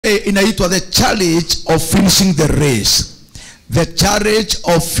inaitwa the challenge of finishing the race. The challenge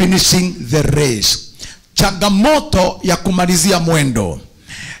of finishing the race. Changamoto ya kumalizia mwendo.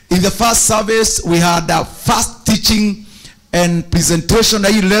 In the first service we had a first teaching and presentation.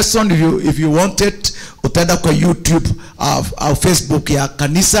 A lesson, if you want it, utaenda kwa YouTube au Facebook ya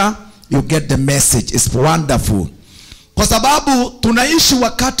kanisa, you get the message. It's wonderful. Kwa sababu tunaishi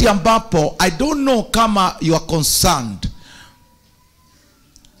wakati ambapo I don't know kama you are concerned.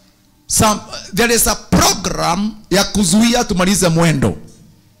 There is a program ya kuzuia tumalize mwendo.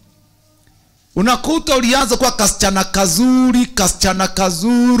 Unakuta ulianza kwa kasichana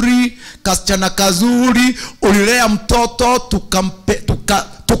kazuri, ulilea mtoto,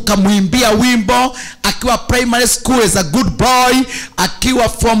 tukamwimbia wimbo, akiwa primary school is a good boy, akiwa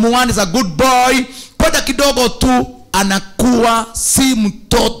form 1 is a good boy, kwenda kidogo tu anakuwa si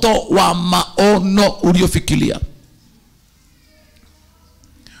mtoto wa maono uliofikiria.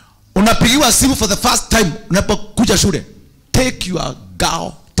 Unapigiwa simu for the first time unapokuja shule, take your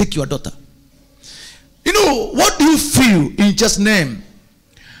girl, take your daughter. You know, what do you feel in just name?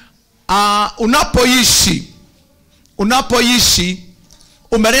 Unapoishi,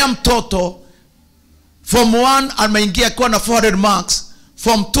 umelea mtoto, form 1 ameingia kwa na 400 marks,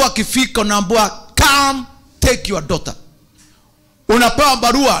 form 2 akifika unaambiwa come take your daughter. Unapewa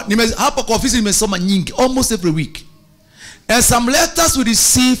barua, hapa kwa ofisi nimesoma nyingi, almost every week. And some letters we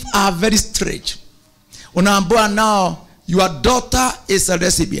receive are very strange. Unaambiwa now your daughter is a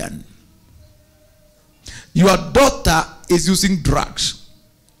lesbian. Your daughter is using drugs.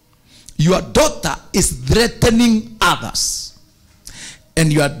 Your daughter is threatening others.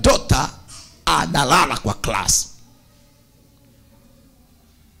 And your daughter analala kwa class.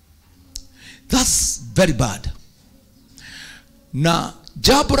 That's very bad. Na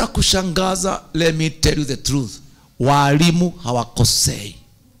jambo la kushangaza, let me tell you the truth. Walimu hawakosei.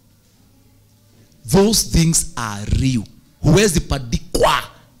 Those things are real. Huwezi padikwa.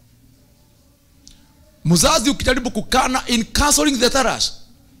 Mzazi ukijaribu kukana in counseling the therapist,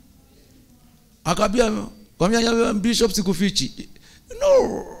 akabia kwambia bishop sikufichi,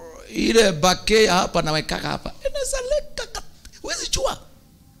 no, ile bake hapa na weka hapa inasaleka, huwezi chua.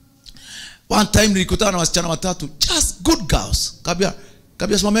 One time nilikutana na wasichana watatu, just good girls,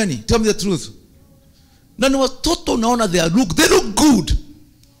 kabia simameni, tell me the truth. Na ni watoto unaona they look good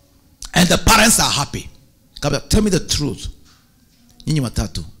and the parents are happy. Kabia, tell me the truth, nyinyi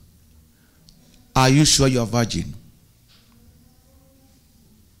watatu, are you sure you are virgin?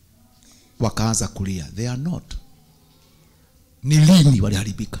 Wakaanza kulia. They are not. Ni lini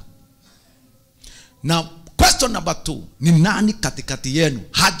waliharibika? Now, question number 2. Ni nani katikati yenu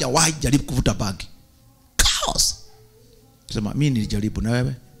hajawahi jaribu kuvuta bangi? Chaos. Sema, mimi nilijaribu, na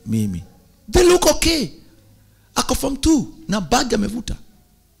wewe? Mimi. They look okay. Ako from 2 na bangi amevuta.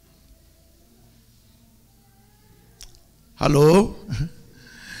 Hello?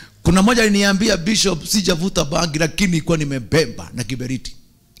 Kuna moja aliniambia, bishop, sijavuta bangi lakini ilikuwa nimebemba na kiberiti.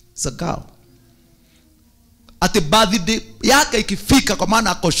 Sagao. Ati birthday yake ikifika, kwa maana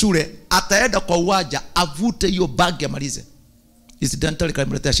ako shule, ataenda kwa uwanja avute hiyo bangi amalize. Incidentally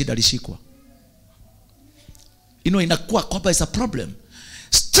kalimletea shida, alishikwa. Inakuwa kwamba is a problem.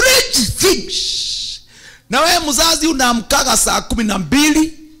 Strange things. Na wewe mzazi unaamkaga saa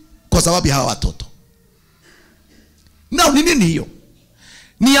 12 kwa sababu ya hawa watoto. Na ni nini hiyo?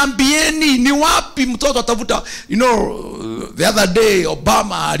 Niambieni, ni wapi mtoto atavuta? You know, the other day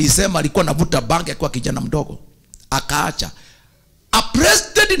Obama alisema alikuwa anavuta bangi akiwa kijana mdogo, akaacha. A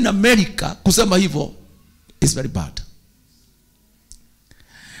president in America kusema hivyo is very bad.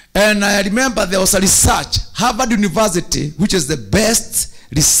 And I remember there was a research, Harvard University, which is the best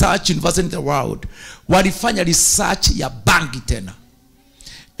research university in the world, walifanya research ya bangi tena.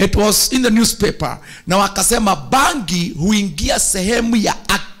 It was in the newspaper. Na wakasema bangi huingia sehemu ya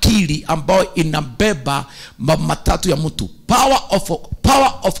akili ambayo inabeba matatu ya mtu.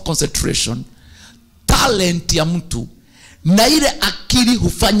 Power of concentration, talent ya mtu, na ile akili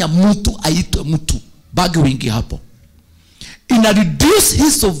hufanya mtu aitwe mtu. Bangi huingia hapo. Ina reduce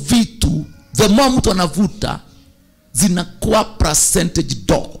hizo vitu, the more mtu anavuta, zinakuwa percentage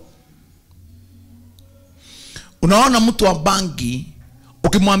dogo. Unaona mtu wa bangi,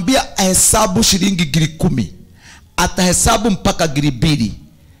 ukimwambia ahesabu shilingi 10,000, atahesabu mpaka 2,000,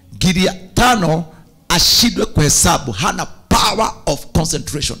 5,000 ashidwe kuhesabu. Hana power of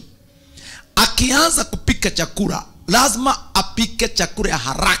concentration. Akianza kupika chakula, lazima apike chakula ya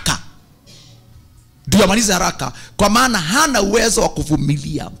haraka, ndio amalize haraka, kwa maana hana uwezo wa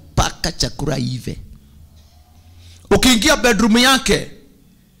kuvumilia mpaka chakula ive. Ukiingia bedroom yake,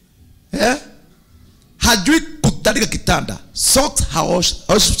 hajui kutandika kitanda, socks haoshi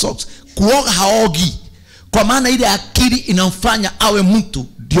socks, kuoga haogi, kwa maana ile akili inamfanya awe mtu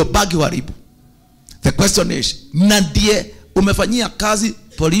ndio bagi haribu. The question is, na ndiye umefanyia kazi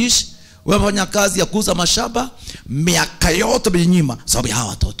police, umefanyia kazi ya kuuza mashamba miaka yote binyima sababu ya hawa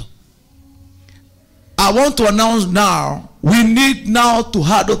watoto. I want to announce now, we need now to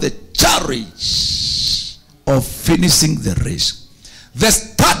handle the challenge of finishing the race. The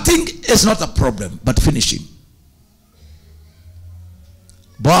starting is not a problem, but finishing.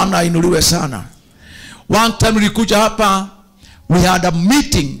 Bwana inuliwe sana. One time nilikuja hapa, we had a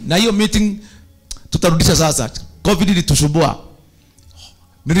meeting, na hiyo meeting tutarudisha sasa. COVID ilitusumbua.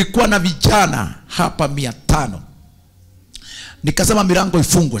 Nilikuwa na vijana hapa 500. Nikasema milango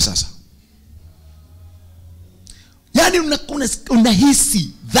ifungwe sasa. Yani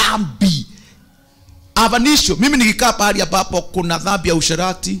unahisi dhambi. Avanisho, mimi nikikaa pahali ambapo kuna dhambi ya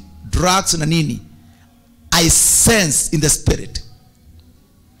usherati, drugs na nini, I sense in the spirit.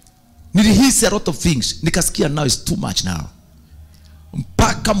 Nilihisi a lot of things. Nikasikia now is too much now.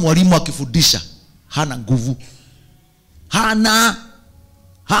 Mpaka mwalimu akifundisha hana nguvu. Hana.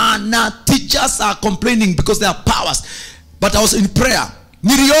 Teachers are complaining because they are powers. But I was in prayer.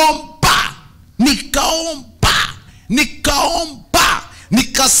 Nikaomba.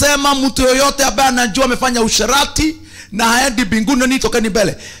 Nikasema mtu yoyote ambaye anajua amefanya usherati na haendi mbinguni nitokeni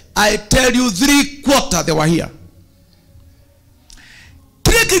mbele. I tell you 3/4 they were here.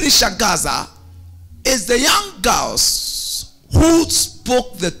 Kile kinishangaza is the young girls who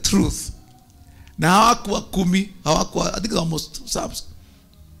spoke the truth. Na hawakuwa 10, hawakuwa, I think almost some,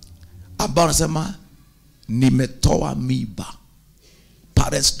 ambao nasema nimetoa miba.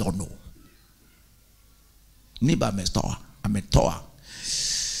 Parents don't know. Miba ametoa.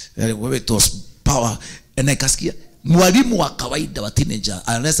 Wewe tos power. Na ikasikia mwalimu wa kawaida wa teenager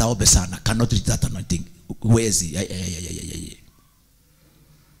anaweza aombe sana, cannot read that anointing. Huwezi.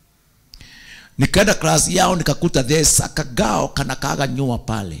 Nikaenda class yao nikakuta there's a kagao kanakaaga nyuma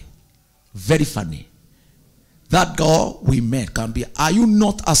pale. Very funny. That girl we met kambia, are you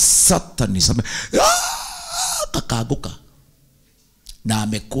not a Satanist? Kakaguka. Na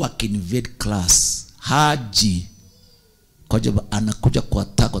amekuwa kinvade class. Haji. Kwa sababu anakuja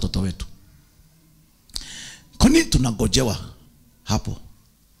kuwataka watoto wetu. Kwa nini tunagojewa hapo?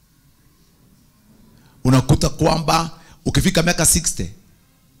 Unakuta kwamba ukifika miaka 60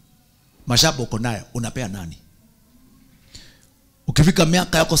 mashamba uko nayo unapea nani? Ukifika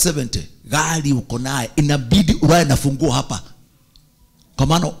miaka yako 70 gari uko nayo inabidi urae na funguo hapa, kwa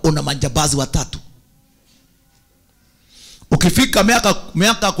maana una majambazi 3. Ukifika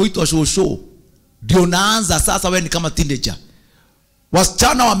miaka kuitwa shosho ndio naanza sasa wewe ni kama teenager.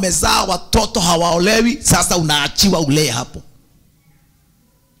 Wasichana wamezaa watoto hawaolewi, sasa unaachiwa ulee hapo.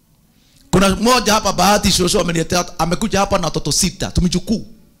 Kuna mmoja hapa Bahati shosho ameniletea, amekuja hapa na watoto 6 tumechukua.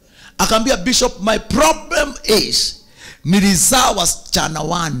 Akaambia Bishop, my problem is nilizaa wasichana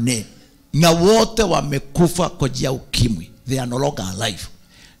 4 na wote wamekufa kwa ajili ya ukimwi. They are no longer alive.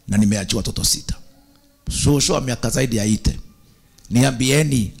 Na nimeachia watoto 6. Shosho wa miaka zaidi ya 80.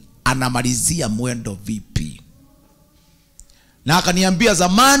 Niambieni anamalizia mwendo vipi? Na akaniambia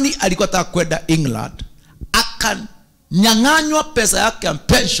zamani alikuwa anataka kwenda England, akanyang'anywa pesa yake ya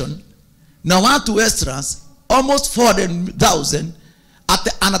pension na watu Westlands almost 400,000,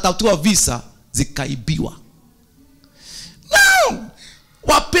 anatafutiwa visa zikaibiwa. No!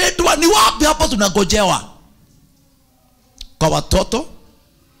 Wapendwa, ni wapi hapo tunagojewa? Kwa watoto,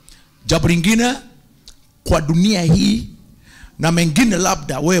 jambo lingine kwa dunia hii, na mengine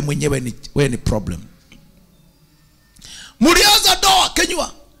labda wewe mwenyewe ni problem. Mlianza ndoa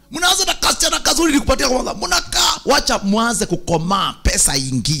kenywa, mnaanza na kasichana kazuri nikupatia kwa mwanza, mnakaa, wacha mwanze kukomaa, pesa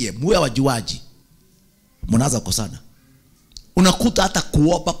ingie, muwe wajuaji. Mnaanza kukosana. Unakuta hata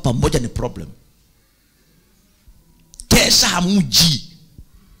kuomba pamoja ni problem. Kesha hamuji.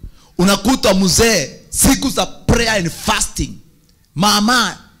 Unakuta mzee siku za prayer and fasting,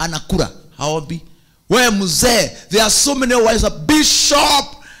 mama anakula haombi. Wewe mzee, there are so many ways. Bishop,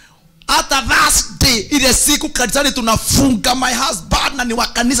 hata Thursday ile siku kanisani tunafunga, my husband na ni wa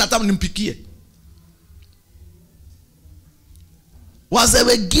kanisa hata nimpikie. Wazee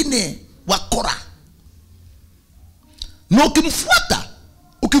wengine wakora. Na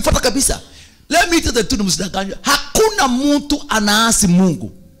ukimfuata kabisa. Let me tell the truth, msidanganywe. Hakuna mtu anaasi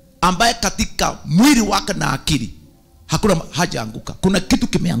Mungu ambaye katika mwili wake na akili hakuna hajaanguka. Kuna kitu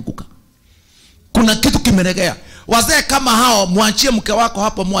kimeanguka. Kuna kitu kimeregea. Wazee kama hao, muachie mke wako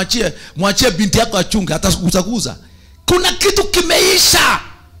hapo, muachie binti yako achunge, atakuguza. Kuna kitu kimeisha.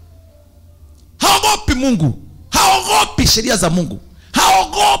 Haogopi Mungu. Haogopi sheria za Mungu.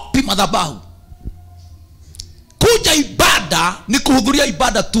 Haogopi madhabahu. kuja ibada ni kuhudhuria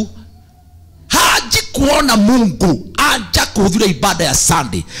ibada tu. Haji kuona Mungu, aja kuhudhuria ibada ya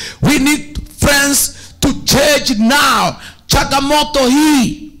Sunday. We need friends to change now. Changamoto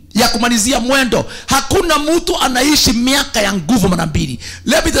hii ya kumalizia mwendo, hakuna mtu anaishi miaka ya nguvu mara mbili.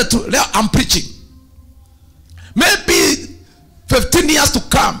 Let me I'm preaching. Maybe 15 years to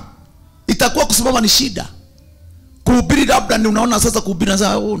come itakuwa kusimama ni shida. Kuhubiri labda ni unaona sasa kuhubiri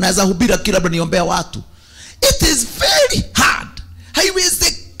unaweza hubiri kila labda niombea watu. It is very hard.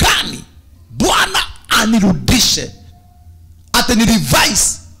 Haiwezekani Bwana anirudishe ate ni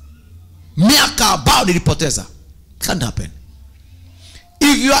revise miaka ambao nilipoteza. Can't happen.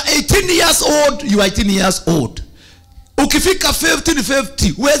 If you are 18 years old, you are 18 years old. Ukifika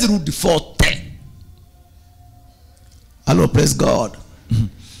 50, huwezi rudi 40. Hello, praise God.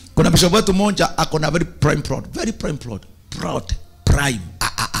 Kuna bishop wetu mmoja akona very prime plot. Prime.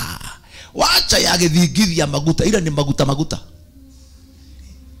 Wacha yake dhigidhi ya maguta, ila ni maguta.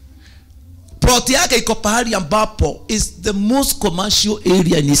 Plot yake iko pahali ambapo is the most commercial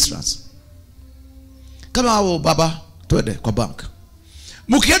area in Israel. Kama hao baba, twende kwa bank.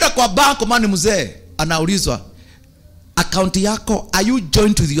 Mkienda kwa bank, mani mzee anaulizwa account yako, are you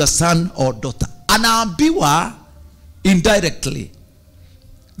joined with your son or daughter? Anaambiwa indirectly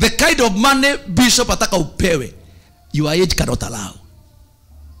the kind of money bishop ataka upewe, your age cannot allow.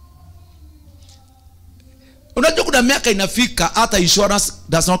 Unajua kuna miaka inafika hata insurance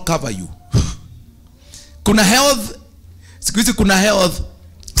does not cover you. Kuna health, siku hizi kuna health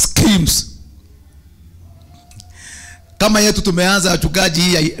schemes. Kama yetu tumeanza wachungaji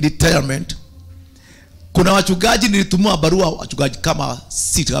hii ya retirement. Kuna wachungaji nilitumua barua wachungaji kama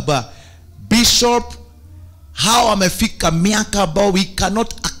 6 hapa, bishop how wamefika miaka ambao we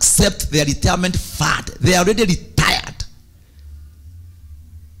cannot accept their retirement fund. They are already retired.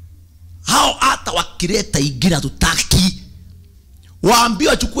 Hao hata wakileta ingine tutaki,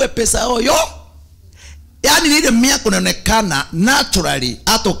 waambiwa chukue pesa yao. Yani ni ile miaka unaonekana naturally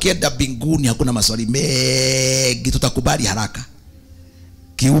hata ukienda mbinguni hakuna maswali mengi, tutakubali haraka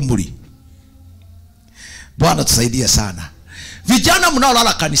kiumri. Bwana tusaidie sana. Vijana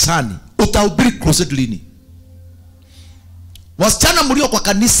mnaolala kanisani, utahubiri crusade lini? Wasichana mlio kwa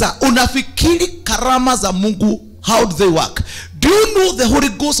kanisa, unafikiri karama za Mungu how do they work? Do you know the Holy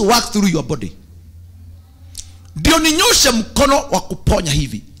Ghost works through your body? Ndio ninyoshe mkono wa kuponya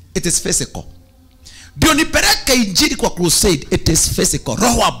hivi, it is physical. Ndio nipeleke injili kwa crusade, it is physical.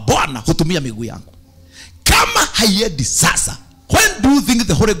 Roho wa Bwana hutumia miguu yangu. Kama haiendi sasa, when do you think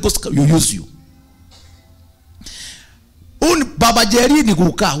the Holy Ghost will use you? Baba Jerry ni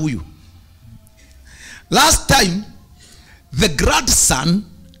kukaa huyu. Last time the grandson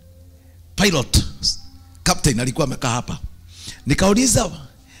pilot captain alikuwa amekaa hapa. Nikauliza,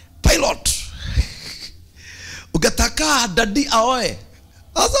 pilot, ukataka daddy aoe?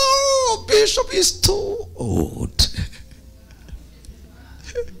 Asa, oh, bishop is too old.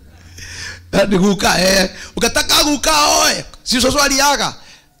 Hadi kukaa ukataka kukaa aoe? Sio swali yaka.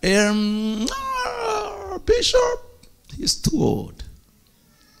 Bishop is too old.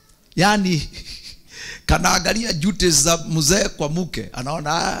 Yani kanaangalia jute za mzee kwa mke,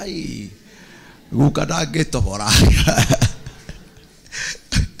 anaona ai ukadage tobora.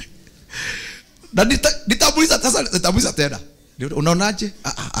 Na nitamuuliza tena, unaonaje?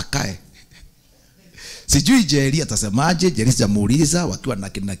 Akae. Sijui Jerry atasemaje. Jerry sijamuuliza wakiwa na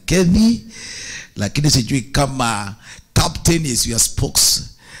kina Kevi, lakini sijui kama captain is your spokes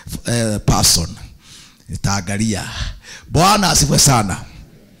person. Nitaangalia. Bwana asifiwe sana.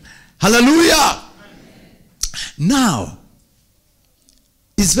 Hallelujah. Now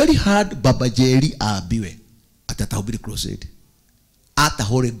it's very hard Baba Jerry aambiwe atatahubiri crusade. Ata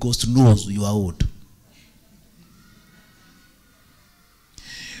Holy Ghost knows you are old.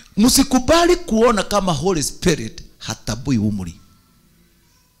 Msikubali kuona kama Holy Spirit hatabui umri.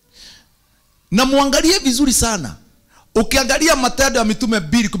 Na muangalie vizuri sana. Ukiangalia Matendo ya Mitume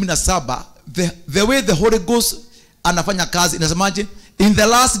 2:17, the way the Holy Ghost anafanya kazi inasemaje? In the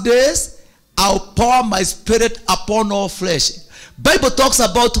last days I'll pour my spirit upon all flesh. Bible talks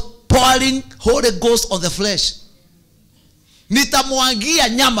about pouring Holy Ghost on the flesh. Nitamwagia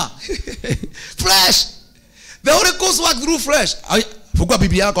nyama. Flesh. The Holy Ghost works through flesh. Fungua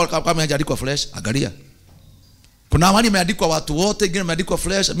Biblia yako kama imeandikwa flesh, angalia. Kuna amani imeandikwa watu wote, ingine imeandikwa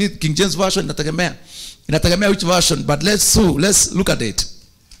flesh. Mimi King James version inategemea which version, but let's look at it.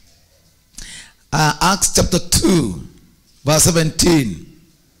 Acts chapter 2 verse 17.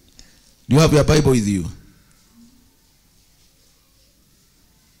 Do you have your Bible with you?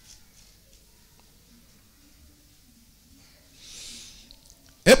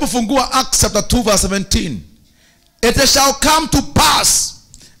 Hebu fungua Acts chapter 2 verse 17. It shall come to pass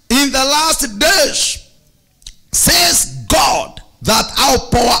in the last days, says God, that I'll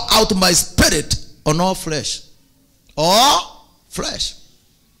pour out my spirit on all flesh. All flesh.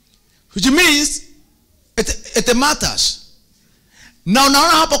 Which means it matters. Na unaona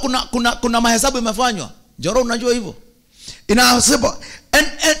hapa kuna mahesabu imefanywa. Joro unajua hivyo. Inasema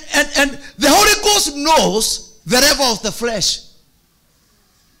and the Holy Ghost knows the level of the flesh.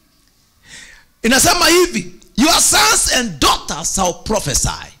 Inasema hivi, your sons and daughters shall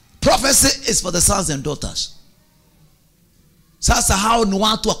prophesy. Prophecy is for the sons and daughters. Sasa hao ni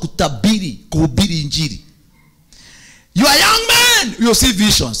watu wa kutabiri, kuhubiri injili. You are young men, you see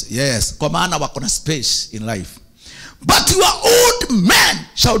visions. Yes, kwa maana wako na space in life. But your old men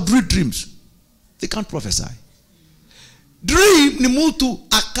shall dream dreams. They can't prophesy. Dream ni mtu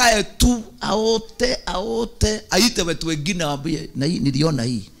akae tu aote aite watu wengine waambie na hii niliona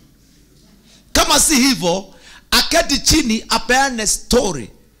hii. Kama si hivyo, aketi chini apeane story.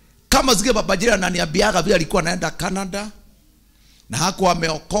 Kama zile baba jira ananiambiaga vile alikuwa anaenda Canada na hakuwa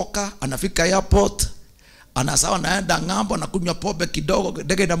ameokoka, anafika airport, anasawa naenda ngambo na kunywa pombe kidogo,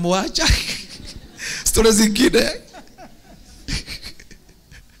 ndege inamuacha. Stories zingine.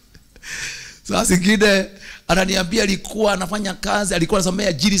 Sasa zingine ananiambia alikuwa anafanya kazi, alikuwa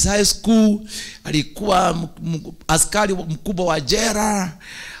anasomea Jiris High School, alikuwa askari mkubwa wa jera,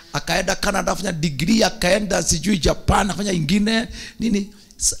 akaenda Canada afanya degree, akaenda sijui Japan afanya ingine nini.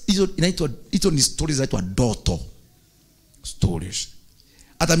 Hizo inaitwa, hizo ni stories zinaitwa doto stories.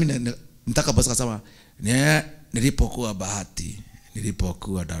 Hata mimi nitaka basi kusema nilipokuwa Bahati,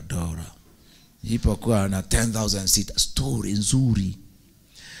 nilipokuwa Dadora, nilipokuwa na 10,000 seat, story nzuri.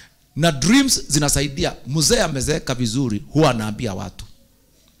 Na dreams zinasaidia. Mzee amezeeka vizuri, huwa anaambia watu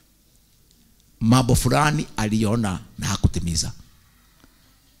mambo fulani aliona na hakutimiza.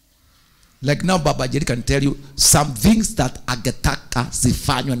 Like now Baba Jerry can tell you some things that angetaka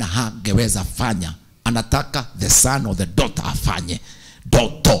zifanywe na hangeweza fanya. Anataka the son or the daughter afanye.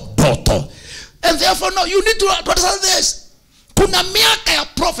 Daughter. And therefore no, you need to understand this. Kuna miaka ya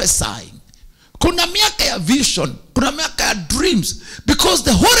prophesying. Kuna miaka ya vision. Kuna miaka ya dreams. Because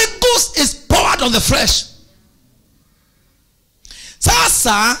the Holy Ghost is poured on the flesh.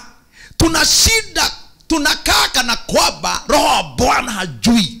 Sasa tunashida, tunakaka na kwamba roho wa Bwana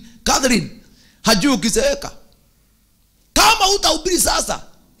hajui. Catherine, hajui ukizeeka. Kama utahubiri sasa,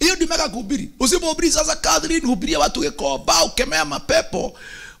 hiyo ni meka kuhubiri. Usipohubiri sasa Catherine, hubiria watu wekoba, ukemea mapepo.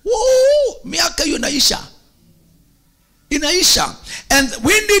 Miaka hiyo inaisha. And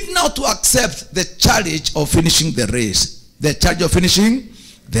we need now to accept the challenge of finishing the race. The challenge of finishing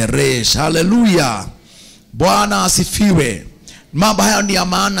the race. Hallelujah. Bwana asifiwe. Mambo haya ni ya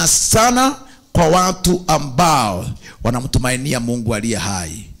maana sana kwa watu ambao wanamtumainia Mungu aliye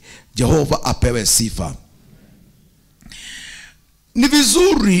hai. Jehova apewe sifa. Ni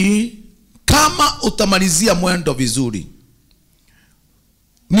vizuri kama utamalizia mwendo vizuri.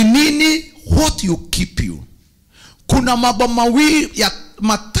 Ni nini what you keep you? Kuna mambo mawili ya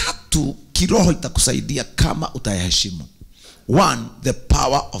matatu kiroho itakusaidia kama utayaheshimu. One, the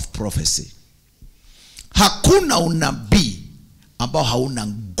power of prophecy. Hakuna unabii ambao hauna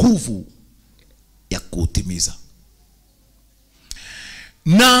nguvu ya kutimiza.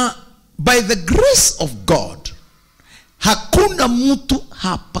 Na by the grace of God, hakuna mtu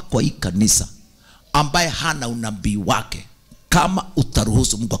hapa kwa hii kanisa ambaye hana unabii wake kama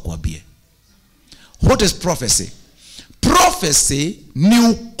utaruhusu Mungu akuambie. What is prophecy? Prophecy ni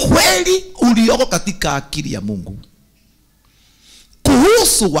ukweli ulioko katika akili ya Mungu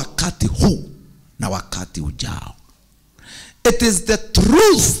kuhusu wakati huu na wakati ujao. It is the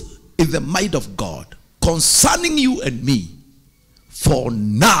truth in the mind of God concerning you and me for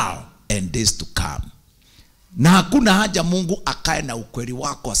now and days to come. Na hakuna haja Mungu akae na ukweli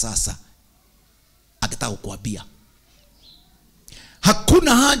wako sasa akitaka kukuambia.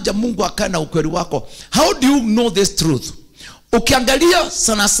 Hakuna haja Mungu akae na ukweli wako. How do you know this truth? Ukiangalia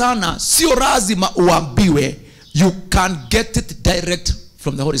sana sana, sio lazima uambiwe. You can get it direct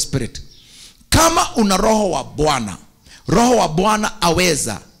from the Holy Spirit. Kama una roho wa Bwana, roho wa Bwana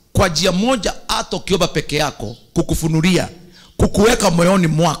aweza kwa njia moja hata ukiomba peke yako kukufunulia, kukuweka moyoni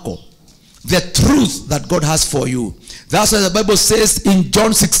mwako the truth that God has for you. That's why the Bible says in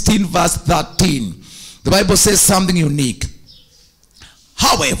John 16 verse 13, the Bible says something unique.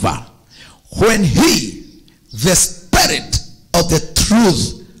 However, when he, the Spirit of the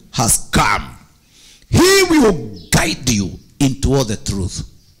truth, has come, he will guide you into all the truth.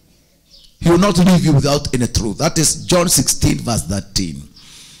 He will not leave you without any truth. That is John 16 verse 13.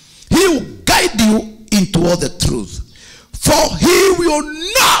 He will guide you into all the truth. For he will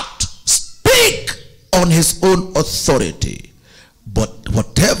not speak on his own authority, but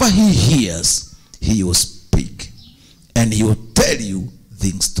whatever he hears, he will speak, and he will tell you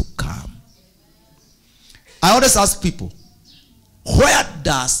things to come. I always ask people, where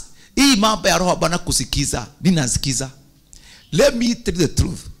does hii mambo ya roho Bwana kusikiza ninasikiza? Let me tell you the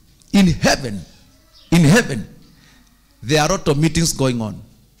truth. In heaven, there are a lot of meetings going on,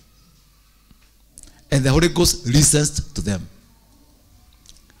 and the Holy Ghost listens to them.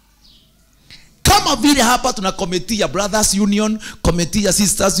 Kama vile hapa tuna committee ya brothers union, committee ya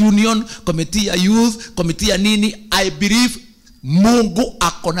sisters union, committee ya youth, committee ya nini, I believe Mungu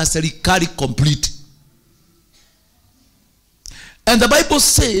akona serikali complete. And the Bible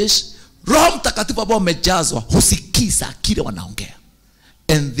says, Roho Mtakatifu ambao umejazwa husikiza kile wanaongea.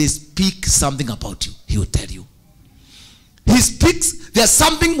 And they speak something about you. He will tell you. He speaks, there's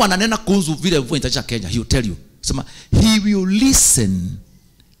something wananena kuhusu vile mvua itaisha Kenya. He will tell you. Sema, he will listen,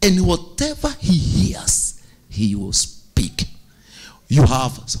 and whatever he hears, he will speak. You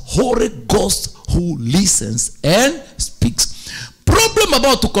have Holy Ghost who listens and speaks. Problem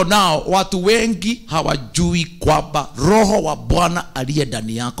about tuko nao, watu wengi hawajui kwamba roho wa Bwana aliye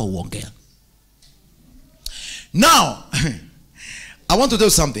ndani yako huongea. Now, I want to tell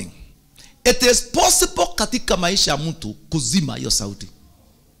you something. It is possible katika maisha ya mtu kuzima hiyo sauti.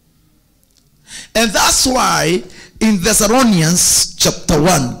 And that's why in Thessalonians chapter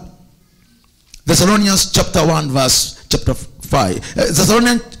 1, Thessalonians chapter 1 verse chapter 5.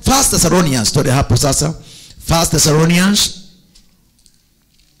 First Thessalonians, tuende hapo sasa. First Thessalonians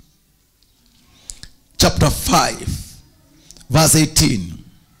chapter 5 verse 18.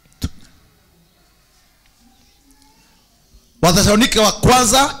 Wathesalonike wa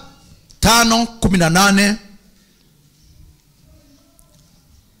kwanza 5:18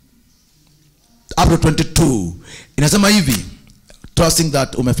 up to 22. Inasema hivi, trusting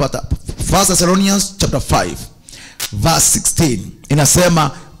that umefuata. First Thessalonians chapter 5 verse 16.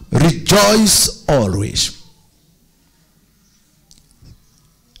 Inasema rejoice always.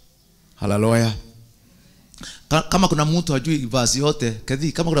 Hallelujah. Kama kuna mtu hajui verse yote,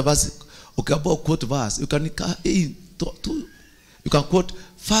 kadhi kama kuna verse ukiambiwa quote verse, you can quote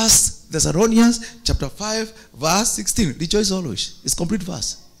First Thessalonians chapter 5 verse 16. Rejoice always. It's complete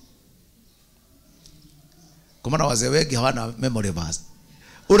verse. Kwa maana wazee wengi hawana memory verse.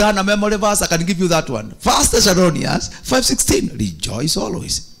 Ule hana memory verse, I can give you that one. First Thessalonians 5:16. Rejoice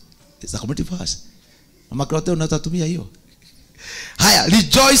always. It's a complete verse. Mama Krote unatatumia hiyo. Haya,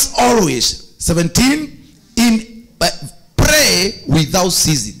 rejoice always. 17. Pray without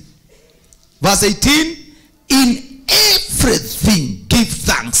ceasing. Verse 18. In everything give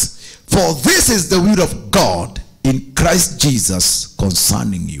thanks, for this is the will of God in Christ Jesus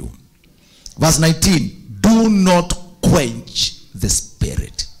concerning you. Verse 19. Do not quench the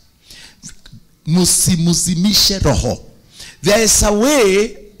spirit. Musimishe roho. There is a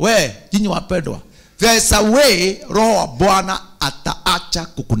way where jinyi wapendwa, there is a way roho wa Bwana ataacha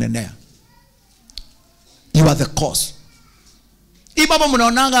kukunenea. You are the cause. Hii mama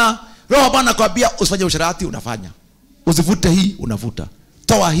mnaonanga roho wa Bwana kwambia usifanye usharati, unafanya. Usivute hii, unavuta.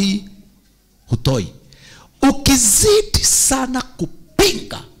 Toa hii, hutoi. Ukizidi sana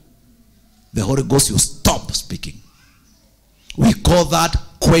kupinga, the Holy Ghost will stop speaking. We call that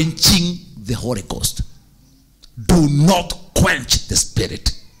quenching the Holy Ghost. Do not quench the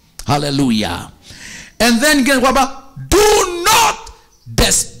spirit. Hallelujah. And then again, do not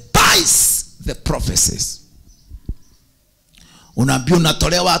despise the prophecies. Unaambiwa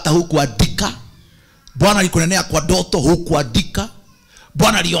unatolewa hata hukuandika. Bwana alikunenea kwa ndoto hukuandika.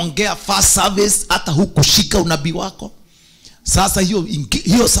 Bwana aliongea first service hata hukushika unabii wako. Sasa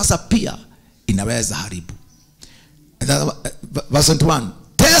hiyo sasa pia inaweza haribu. Verse 21.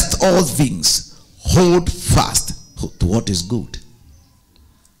 Test all things, hold fast to what is good.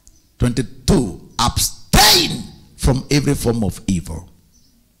 22. Abstain from every form of evil.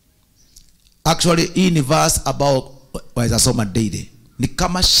 Actually, in verse about waisasoma daily, ni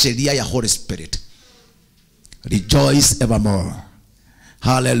kama sheria ya Holy Spirit. Rejoice evermore.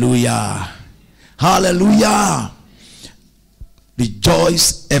 Hallelujah. Hallelujah.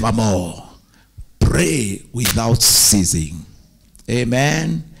 Rejoice evermore. Pray without ceasing.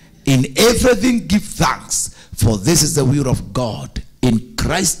 Amen. In everything give thanks, for this is the will of God in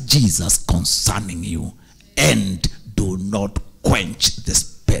Christ Jesus concerning you. And do not quench the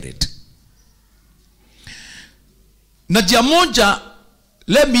spirit. Na jia moja,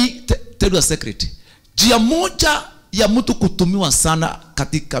 let me tell you a secret. Jia moja ya mtu kutumiwa sana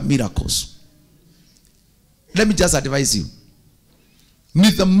katika miracles. Let me just advise you.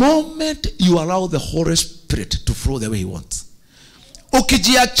 Ni the moment you allow the Holy Spirit to flow the way he wants.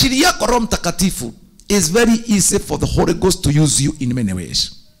 Ukijiachilia kwa Roho Mtakatifu, it's very easy for the Holy Ghost to use you in many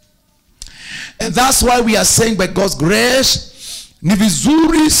ways. And that's why we are saying by God's grace, ni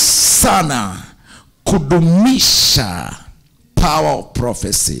vizuri sana kudumisha power of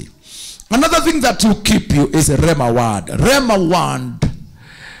prophecy. Another thing that will keep you is a Rema word. Rema word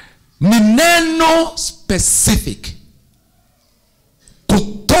ni neno specific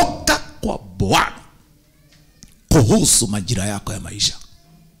kutoka kwa Bwana kuhusu majira yako ya maisha.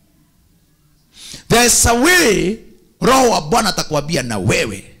 There is a way Roho wa Bwana atakwambia na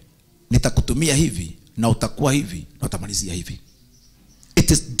wewe nitakutumia hivi na utakuwa hivi na utamalizia hivi.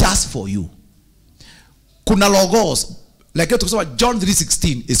 It is just for you. Kuna logos like tukisema John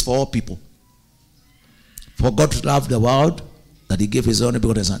 3:16 is for all people. For God to love the world that he gave his only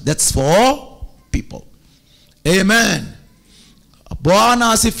begotten son. That's for all people. Amen.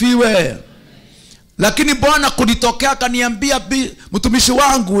 Bwana asifiwe. Lakini Bwana kunitokea akaniambia mtumishi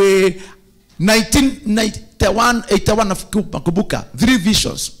wangu 1981 nakumbuka 3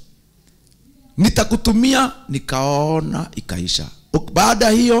 visions. Nitakutumia, nikaona ikaisha. Baada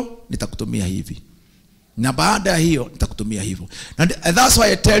hiyo nitakutumia hivi. Na baada hiyo nitakutumia hivyo. And that's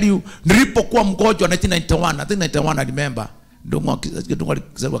why I tell you, nilipokuwa mgonjwa 1991, I think 91 I remember.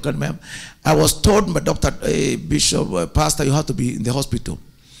 I was told by Dr. Bishop, Pastor, you have to be in the hospital.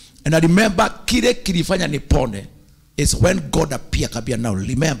 And I remember kile kilifanya nipone is when God appeared kabia now.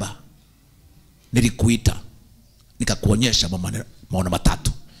 Remember, nilikuita nikakuonyesha maono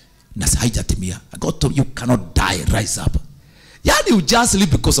matatu na haijatimia. God told you cannot die, rise up. Yani you just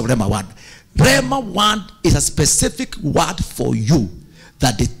live because of Rema word. Rema word is a specific word for you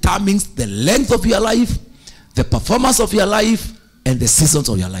that determines the length of your life, the performance of your life, and the seasons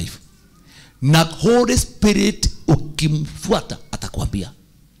of your life. Na Holy Spirit ukimfuata atakwambia.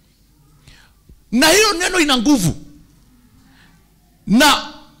 Na hiyo neno ina nguvu.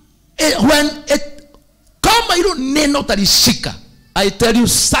 Na kama hilo neno utalishika, I tell you,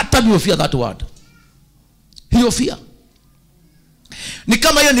 Satan will fear that word. He will fear. Ni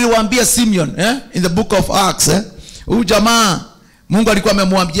kama hiyo niliwaambia Simeon in the book of Acts huyu jamaa Mungu alikuwa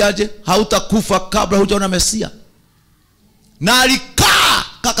amemwambiaje hautakufa kabla hujaona Mesia. Na alikaa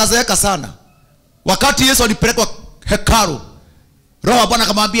kakazeeka sana. Wakati Yesu alipelekwa hekalu, Roho wa Bwana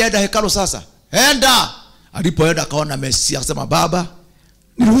akamwambia enda hekalu sasa. Enda. Alipoenda akaona Mesia akasema Baba,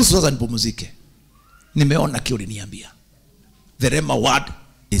 niruhusu sasa nipumzike. Nimeona kile uliniambia. The Rema word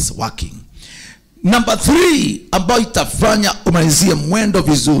is working. Number 3 ambayo itafanya umalizie mwendo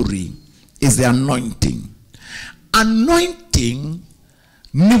vizuri is the anointing. Anointing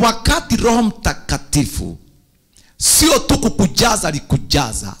ni wakati Roho Mtakatifu sio tu kukujaza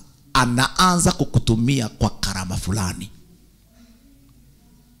alikujaza, anaanza kukutumia kwa karama fulani.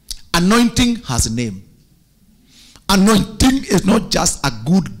 Anointing has a name. Anointing is not just a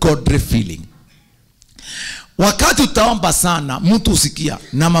good godly feeling. Wakati utaomba sana, mtu usikia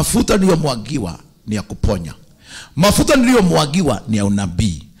na mafuta niliyomwagiwa ni ya kuponya. Mafuta niliyomwagiwa ni ya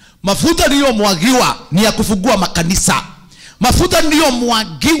unabii. Mafuta niliyomwagiwa ni ya kufungua makanisa. Mafuta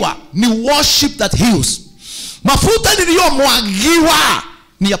niliyomwagiwa ni worship that heals. Mafuta niliyomwagiwa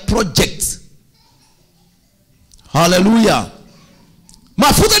ni ya project. Hallelujah.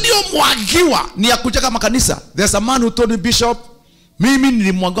 Mafuta niliyomwagiwa ni ya kujenga makanisa. There's a man who told me, Bishop, mimi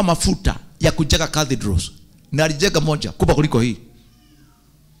nilimwagiwa mafuta ya kujenga cathedrals. Na alijenga moja kubwa kuliko hii.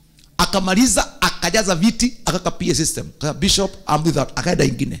 Akamaliza akajaza viti akaka PA system. Bishop, I'm with that. Akaenda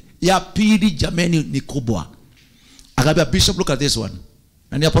ingine. Ya pili jameni ni kubwa. Akabia Bishop, look at this one.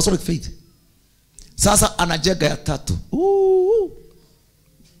 Na ni Apostolic faith. Sasa anajenga ya 3.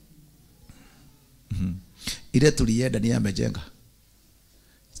 Ile tulienda ni amejenga.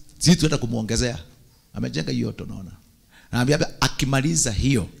 Sisi tuenda kumuongezea. Amejenga hiyo tunaona. Naambia akimaliza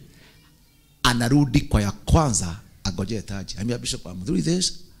hiyo anarudi kwa ya kwanza agoje taji. Ambia Bishop, I'm doing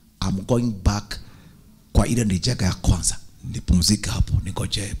this. I'm going back kwa ile nijenga ya kwanza. Nipumzika hapo,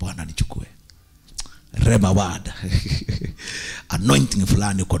 nigoje Bwana nichukue. Rema word. Anointing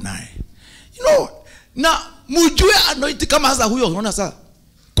fulani uko naye. You know, na mjue anointing kama hasa huyo unaona sasa.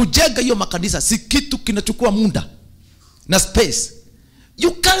 Kujenga hiyo makanisa si kitu kinachukua muda na space.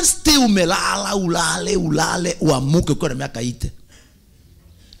 You can't stay umelala ulale uamuke ukiwa na miaka 8.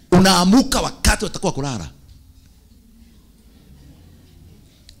 Unaamuka wakati utakuwa kulala.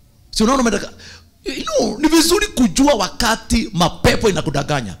 Si unaona ni vizuri kujua wakati mapepo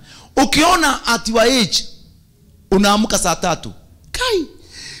inakudanganya. Ukiona at your age unaamuka saa 3. Kai,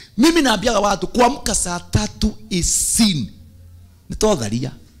 mimi naambia watu kuamka saa 3 is sin.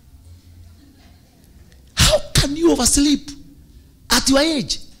 Nitodharia. How can you oversleep at your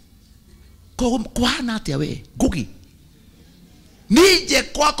age? Kwa hana ati we. Gugi. Nije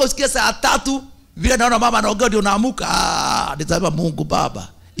kwako sikia saa 3 Vile naona mama anaongea ndio naamuka. Nitasema Mungu Baba,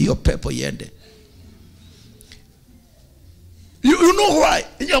 hiyo pepo iende. You know why?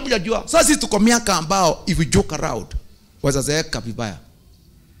 Unajua. Sasa sisi tuko miaka ambao if we joke around wazazeeka vibaya.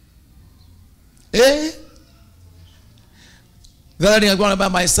 That is going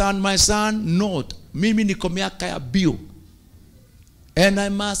about my son, not. Mimi niko miaka ya bio. And I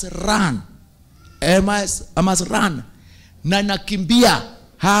must run. I must run. Na nakimbia.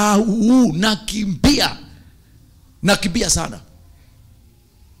 Nakimbia. Nakimbia sana.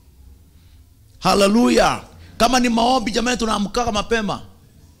 Hallelujah. Kama ni maombi jamani tunaamka mapema.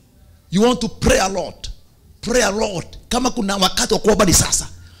 You want to pray a lot. Pray a lot. Kama kuna wakati wa kuomba ni sasa.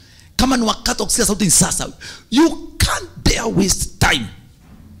 Kama ni wakati wa kusikia sauti ni sasa. You can't dare waste time.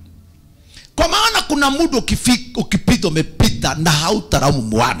 Kwa maana kuna muda ukipita umepita na hautaraumu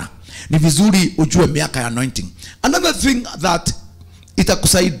Bwana. Ni vizuri ujue miaka ya anointing. Another thing that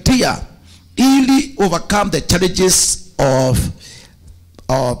itakusaidia ili overcome the challenges of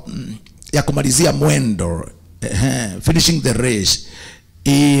ya kumalizia mwendo, finishing the race,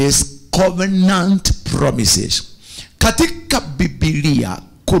 is covenant promises. Katika Biblia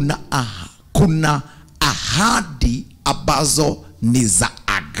kuna ahadi ambazo ni za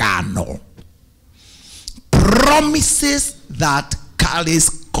agano. Promises that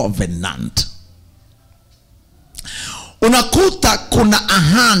carries covenant. Unakuta kuna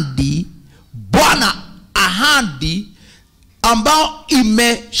ahadi, Bwana ahadi ambao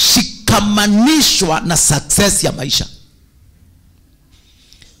imeshikamanishwa na success ya maisha.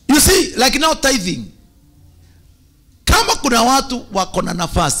 You see, like now tithing. Kama kuna watu wako na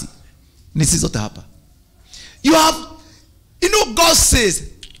nafasi, ni sisi zote hapa. You have, you know, God says,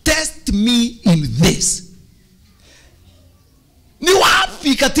 test me in this. Ni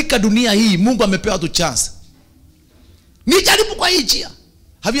wapi katika dunia hii Mungu amepewa tu chance? Nijaribu kwa hii njia.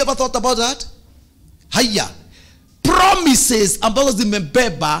 Have you ever thought about that? Haya. Promises ambazo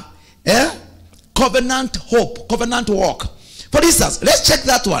zimebeba covenant hope, covenant walk. For instance, let's check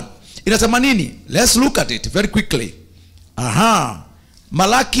that one. Inasema nini? Let's look at it very quickly.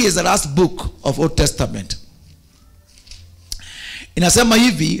 Malachi is the last book of Old Testament. Inasema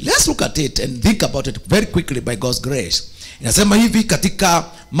hivi, let's look at it and think about it very quickly by God's grace. Inasema hivi katika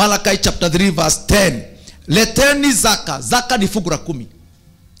Malachi chapter 3 verse 10. Leteni zaka. Zaka ni fungu la 10.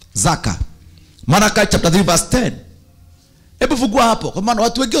 Zaka. Malachi chapter 3 verse 10. Hebu fungua hapo. Kwa maana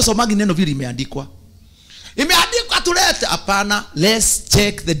watu wengi wasomagi neno vile imeandikwa. Imeandikwa tulete. Hapana. Let's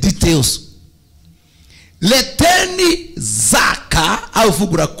check the details. Leteni zaka au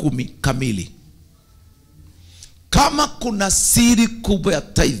fungu la 10 kamili. Kama kuna siri kubwa ya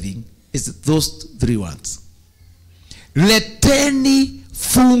tithing, is those 3 words. Leteni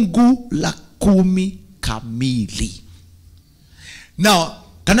fungu la 10 kamili. Now,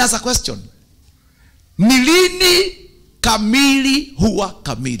 can I ask a question? Ni lini kamili huwa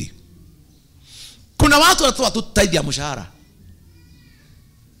kamili? Kuna watu wanatoa tu tithe ya mshahara.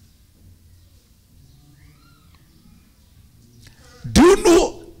 Do you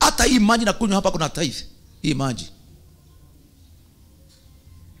know hata hii maji na kunywa hapa kuna tithe? Hii maji.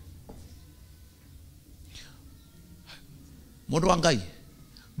 Modo wangai.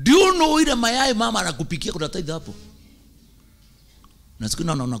 Do you know ile mayai mama anakupikia kuna tithe hapo? Na siku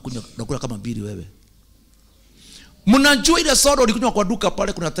na unakunywa nakula kama bili wewe. Mnajua ile soda ulikunywa kwa duka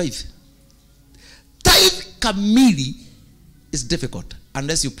pale kuna tithe? Tithe kamili is difficult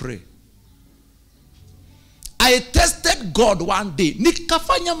unless you pray. I tested God one day.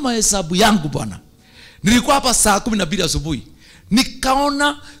 Nikafanya mahesabu yangu bwana. Nilikuwa hapa saa 12 asubuhi.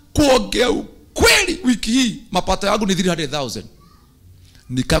 Nikaona kuongea ukweli wiki hii mapato yangu ni 300,000.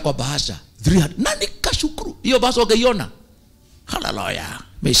 Nikaa kwa bahasha 300 na nikashukuru. Hiyo bahasha ungeiona. Haleluya.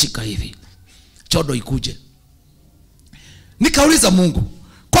 Meshika hivi. Chodo ikuje. Nikauliza Mungu,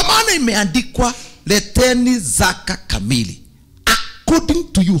 kwa maana imeandikwa leteni zaka kamili. According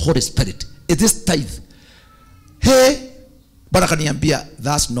to you Holy Spirit, it is tithe. Hey, Bwana kaniambia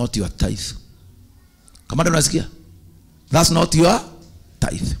that's not your tithe. Kama ndio unasikia? That's not your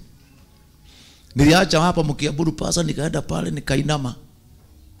tithe. Niliacha hapa mkiabudu pasa, nikaenda pale nikainama.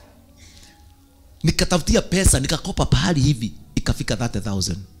 Nikatafutia pesa, nikakopa pahali hivi, ikafika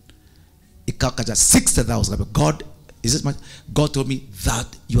 30,000. Ikakaja 60,000. God, is this much? God told me that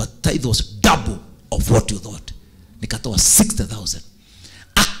your tithe was double of what you thought. Nikatoa 60,000.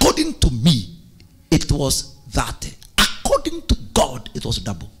 According to me, it was 30. According to God, it was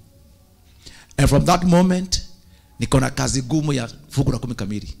double. And from that moment, nikona kazi gumu ya fungu la 10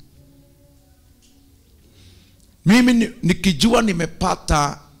 kamili. Mimi nikijua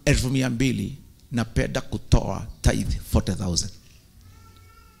nimepata 200,000 napenda kutoa tithe 40,000.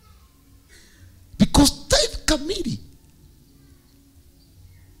 Because tithe kamili.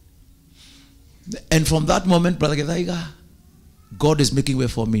 And from that moment, Brother Githaiga, God is making way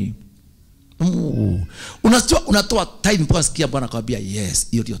for me. Unatoa tithe mpaka sikia Bwana akwambia yes,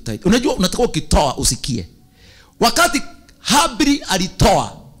 hiyo ndio tithe. Unajua unataka ukitoa usikie. Wakati Habili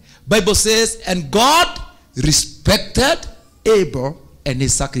alitoa, Bible says, and God respected Abel and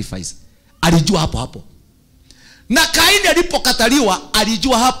his sacrifice. Alijua hapo hapo. Na Kaini alipokataliwa,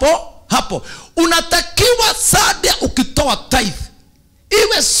 alijua hapo hapo. Unatakiwa sada ukitoa tithe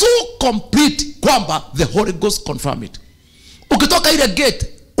iwe so complete kwamba the Holy Ghost confirm it. Ukitoka ile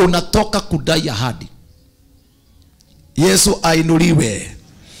gate, unatoka kudai ahadi. Yesu ainuliwe.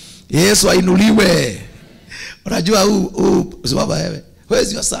 Yesu ainuliwe. Unajua usibaba wewe. Where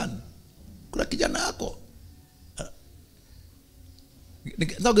is your son? Kuna kijana yako.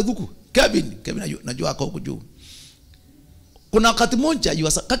 Ndio gedhuku. Kevin najua ako huko juu. Kuna wakati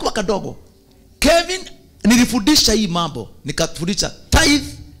mmoja kakiwa kadogo. Kevin nilifundisha hii mambo. Nikafundisha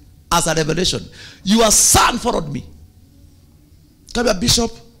tithe as a revelation. Your son followed me. Kama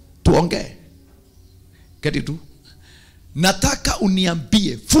bishop tuongee. Keti tu. Nataka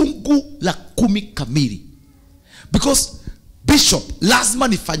uniambie fungu la 10 kamili. Because bishop lazima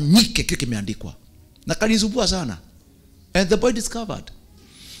nifanyike kile kimeandikwa. Na kanisumbua sana. And the boy discovered.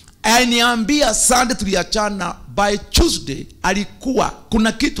 Aniambia Sunday tuliachana, by Tuesday alikuwa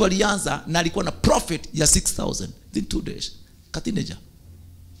kuna kitu alianza na alikuwa na profit ya 6,000 in 2 days. Katineja.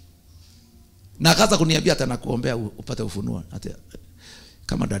 Na akaanza kuniambia hata nakuombea upate ufunuo. Hata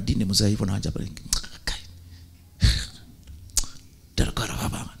kama dadini mzee hivyo na haja pale. Tarakara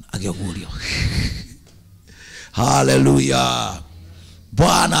baba ageugurio. Hallelujah.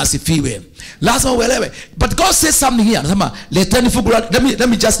 Bwana asifiwe. Lazima uelewe. But God says something here. Anasema leteni fungu. Let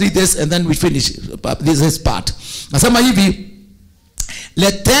me just read this and then we finish this part. Anasema hivi,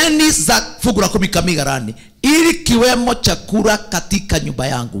 leteni za fungu la 10 kamili ghalani, ili kiwemo chakula katika nyumba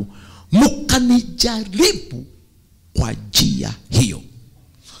yangu, mkanijaribu kwa njia hiyo.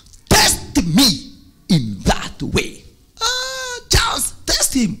 Test me in that way. Just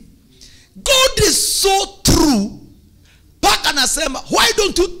test him. God is so true. Paka nasema, why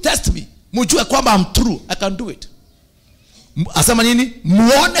don't you test me? Mujue kwamba I'm true. I can do it. Asema nini?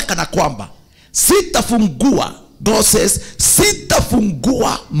 Muone kana kwamba sitafungua, God says,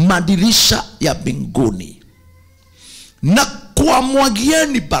 sitafungua madirisha ya mbinguni na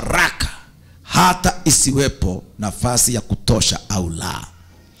kuamwagieni baraka hata isiwepo nafasi ya kutosha au la.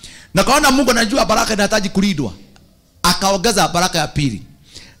 Na kaona Mungu anajua baraka inahitaji kulindwa, akaongeza baraka ya pili.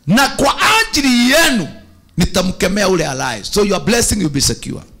 Na kwa ajili yenu nitamkemea ule alaye. So your blessing will be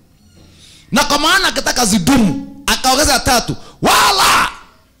secure. Na kwa maana akataka zidumu, akaongeza 3, wala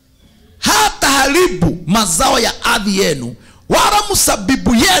hata haribu mazao ya ardhi yenu, wala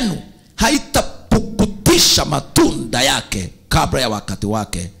msabibu yenu haitapukutisha matunda yake kabla ya wakati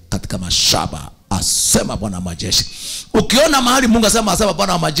wake katika mashamba, asema Bwana wa majeshi. Ukiona mahali Mungu asema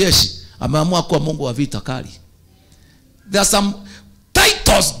Bwana wa majeshi, ameamua kuwa Mungu wa vita kali. There are some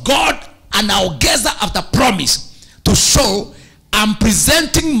titles God anaongeza after promise to show I'm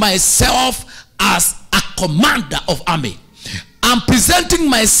presenting myself as a commander of army. I'm presenting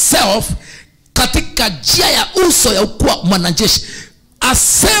myself katika njia ya uso ya kuwa mwanajeshi,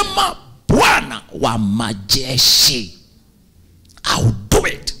 asema Bwana wa majeshi. I'll do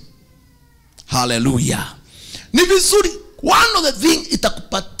it. Hallelujah. Ni vizuri, one of the things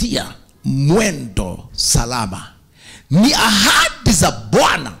itakupatia mwendo salama ni ahadi za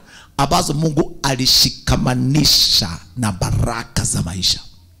Bwana ambazo Mungu alishikamanisha na baraka za maisha.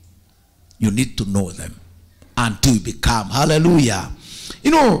 You need to know them until you become. Hallelujah.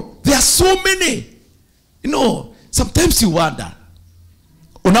 You know, there are so many. You know, sometimes you wonder.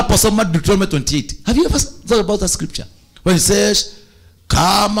 Unaposoma Deuteronomy 28. Have you ever thought about that scripture? When it says,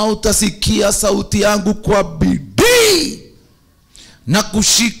 kama utasikia sauti yangu kwa bidii na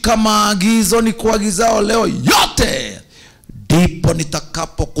kushika maagizo ni kuagizao leo yote, ndipo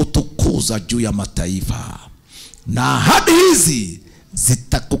nitakapo kutukuza juu ya mataifa, na ahadi hizi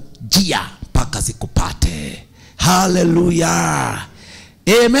zitakujia mpaka zikupate. Hallelujah.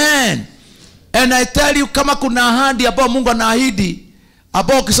 Amen. And I tell you, kama kuna ahadi ambayo Mungu anaahidi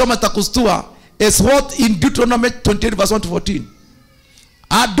ambao ukisoma takustua, is what in Deuteronomy 28 verse 1 to 14.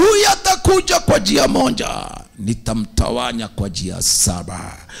 Adui atakuja kwa njia moja, nitamtawanya kwa njia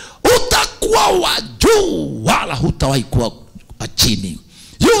 7. Utakuwa wa juu wala hutawahi kuwa chini.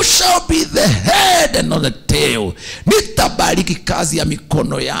 You shall be the head and not the tail. Nitabariki kazi ya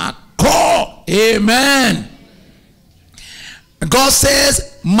mikono yako. Amen. God says,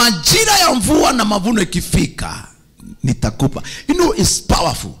 majira ya mvua na mavuno ikifika, nitakupa. You know, it's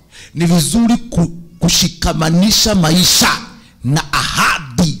powerful. ni vizuri kushikamanisha maisha na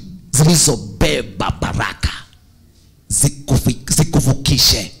ahadi zilizobeba baraka.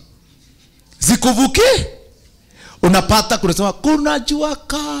 Zikuvukishe. Unapata kunasema kuna jua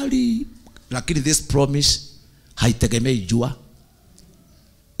kali, lakini this promise haitegemei jua.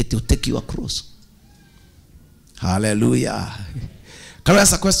 It will take you across. Hallelujah. Can I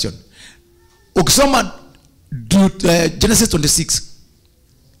ask a question? Ukisoma Genesis 26,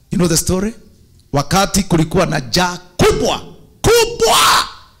 you know the story? Wakati kulikuwa na njaa kubwa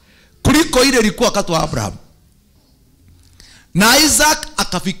kuliko ile ilikuwa wakati wa Abraham, na Isaac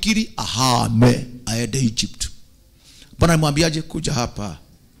akafikiri ahame aende Egypt. Bwana alimwambiaje? Kuja hapa,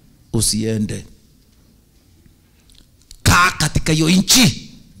 usiende, kaa katika hiyo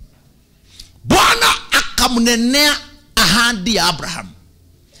nchi. Bwana akamnenea ahadi ya Abraham,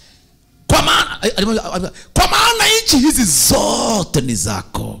 kwa maana nchi hizi zote ni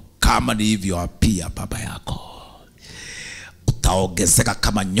zako, kama ni hivyo pia baba yako, utaongezeka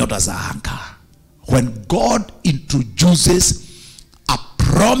kama nyota za anga. When God introduces a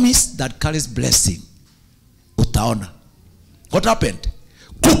promise that carries blessing, utaona what happened.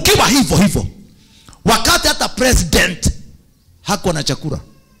 Kukiwa hivyo, wakati hata president hakuwa na chakula,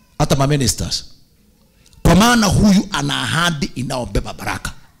 hata ma ministers, kwa maana huyu ana ahadi inaobeba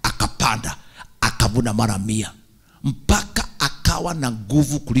baraka, akapanda akavuna mara 100, mpaka akawa na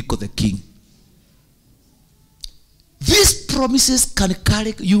nguvu kuliko the king. These promises can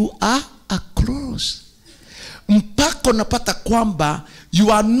carry you across. Mpaka unapata kwamba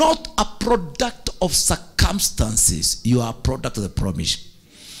you are not a product of circumstances, you are a product of the promise.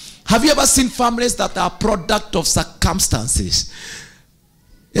 Have you ever seen families that are a product of circumstances?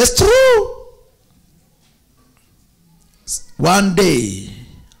 It's true. One day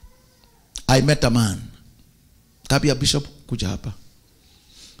I met a man. Tabia Bishop, kuja hapa.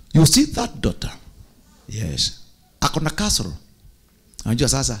 You see that daughter? Yes. Akona kasoro. Unajua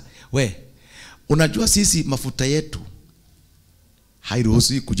sasa, unajua sisi mafuta yetu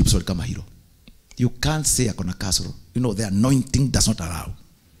hairuhusu kujibu swali kama hilo. You can't say akona kasoro. You know, the anointing does not allow.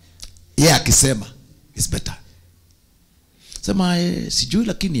 Yeye akisema is better. Sema sijui,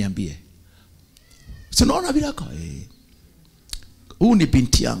 lakini niambie. Sinaona bila kwa huyu ni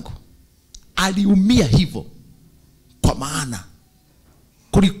binti yangu. Aliumia hivyo kwa maana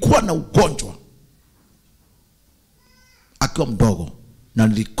kulikuwa na ugonjwa akiwa mdogo, na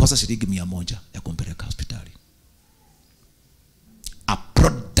nilikosa shilingi 100 ya kumpeleka hospitali. A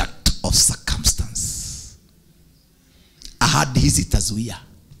product of circumstance. Ahadi hizi tazuia.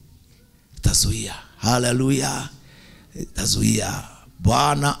 Hallelujah. Tazuia.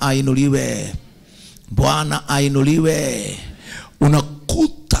 Bwana ainuliwe.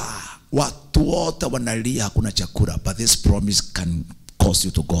 Unakuta watu wote wanalia hakuna chakula, but this promise can cause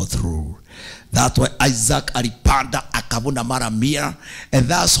you to go through. That's why Isaac alipanda akavuna mara 100, and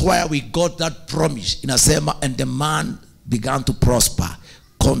that's why we got that promise. Inasema, and the man began to prosper,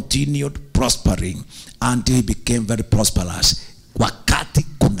 continued prospering until he became very prosperous. Wakati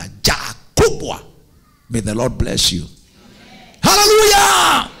kuna njaa kubwa. May the Lord bless you.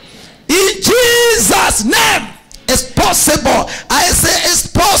 Hallelujah. In Jesus' name, it's possible. I say it's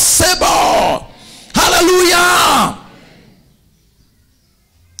possible. Hallelujah.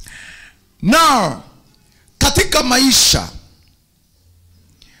 Now, katika maisha,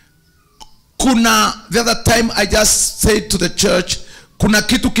 kuna, the other time I just said to the church, kuna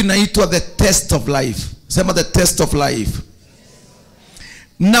kitu kinaitwa the test of life. Sema the test of life.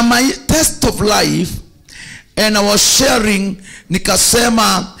 Na my test of life, and I was sharing,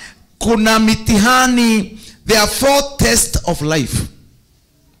 nikasema kuna mitihani. There are 4 tests of life.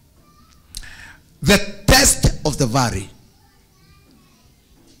 The test of the valley.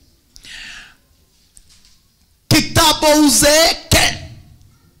 Kitabu uzeeke,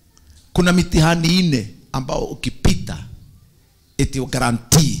 kuna mitihani 4 ambao ukipita, it will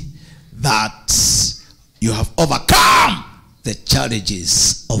guarantee that you have overcome the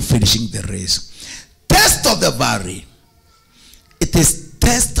challenges of finishing the race. Test of the valley. It is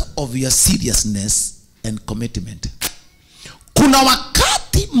test of your seriousness and commitment. Kuna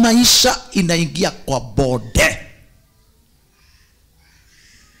wakati maisha inaingia kwa bode,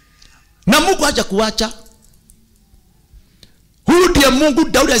 na Mungu haja kuacha. Huyu ndiye Mungu.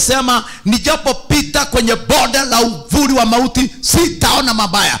 Daudi alisema, nijapopita kwenye bode la uvuli wa mauti sitaona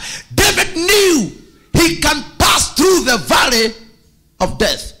mabaya. David knew he can pass through the valley of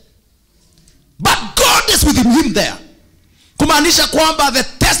death, but God is with him there. Kumaanisha kwamba the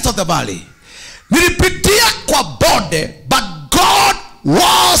test of the valley, nilipitia kwa bode, but God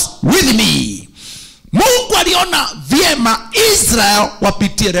was with me. Mungu aliona vyema Israel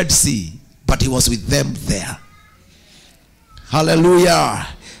wapitie Red Sea, but he was with them there. Hallelujah.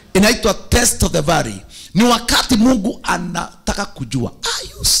 Inaitwa test of the valley. Ni wakati Mungu anataka kujua, are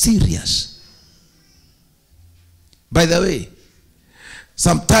you serious? By the way,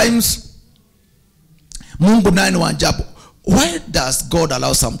 sometimes Mungu naye ni wa ajabu. Why does God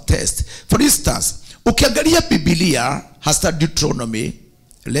allow some tests? For instance, ukiangalia Biblia hasa Deuteronomy,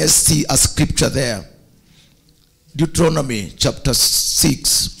 let's see a scripture there. Deuteronomy chapter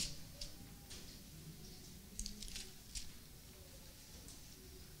 6.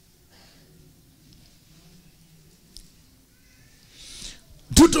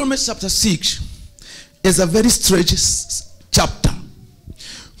 Deuteronomy chapter 6 is a very strange chapter.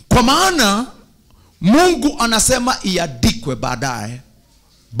 Kwa maana Mungu anasema iadikwe baadaye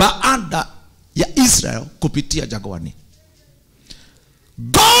baada ya Israel kupitia jangwani.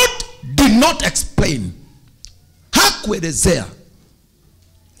 God did not explain, hakuelezea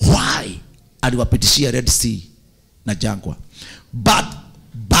why aliwapitishia Red Sea na jangwa, but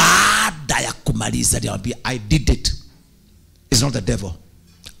baada ya kumaliza aliwaambia, I did it. It's not the devil.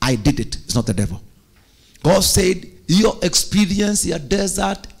 I did it. It's not the devil. God said, your experience, your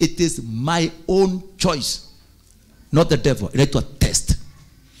desert, it is my own choice, not the devil. Inaitwa test.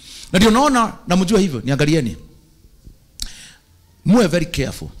 Na ndio naona na mjua hivyo, niangalieni. Muwe very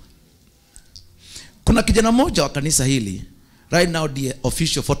careful. Kuna kijana mmoja wa kanisa hili, right now the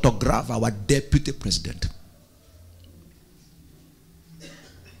official photographer, our deputy president.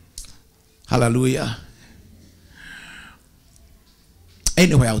 Hallelujah.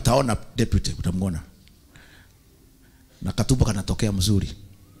 Anyway, utaona deputy, utamwona. Na katubu kanatokea mzuri.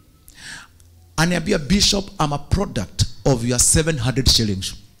 Aniambia, Bishop, I'm a product of your 700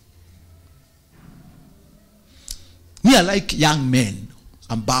 shillings. Me, I like young men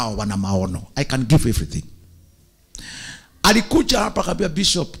ambao wana maono. I can give everything. Alikuja hapa akambia,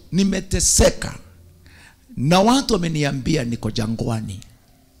 Bishop, nimeteseka na watu wameniambia niko jangwani.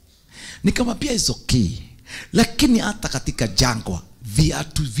 Nikamwambia it's okay, lakini hata katika jangwa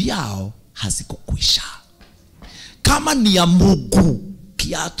viatu vyao hazikukwisha. Kama ni ya Mungu,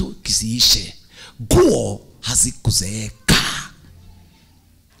 kiatu kisiishe, nguo hazikuzeeka.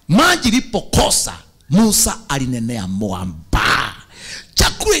 Maji ilipokosa, Musa alinenea mwamba.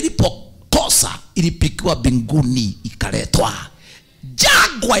 Chakula ilipokosa, ilipikiwa mbinguni ikaletwa.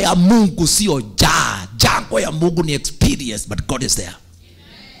 Jangwa ya Mungu sio jangwa ya Mungu ni experience, but God is there.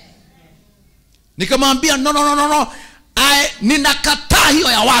 Nikamwambia no. Ninakataa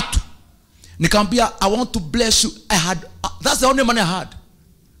hiyo ya watu. Nikamwambia, I want to bless you. That's the only money I had.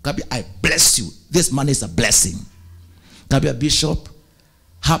 Nikamwambia, I bless you. This money is a blessing. Nikamwambia, Bishop,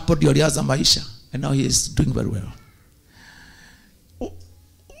 hapo ndio alianza maisha, and now he is doing very well.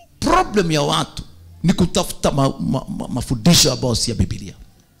 Problem ya watu ni kutafuta mafundisho ambayo si ya Biblia.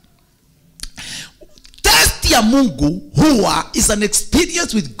 Test ya Mungu huwa is an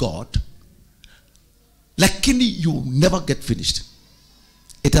experience with God, lakini you never get finished.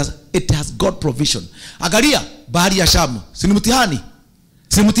 It has God provision. Angalia bahari ya Shamu, si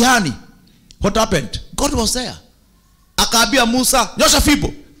mtihani. What happened? God was there. Akaambia Musa, nyosha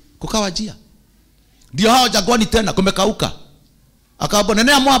fimbo, kukawajia. Ndio hao jangwani tena kumekauka. Akaambia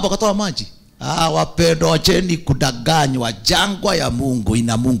nenea mwamba, katoa maji. Wapendwa, acheni kudanganywa. Jangwa ya Mungu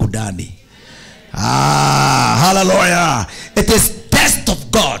ina Mungu ndani. Hallelujah. It is test of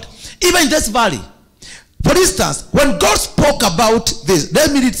God. Even in this valley. For instance, when God spoke about this,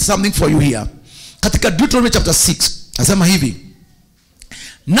 let me read something for you here. Katika Deuteronomy chapter 6, asema hivi.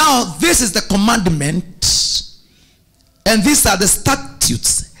 Now this is the commandment, and these are the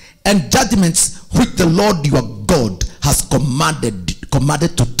statutes and judgments which the Lord your God has commanded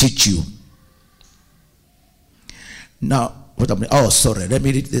to teach you. Now, let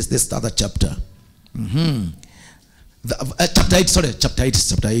me read this other chapter.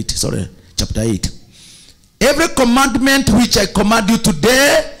 Chapter 8. Every commandment which I command you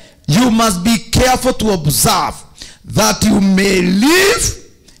today, you must be careful to observe, that you may live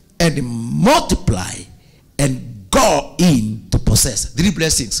and multiply and go in to possess. 3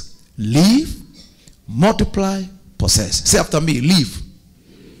 blessings. Live, multiply, possess. Say after me, live.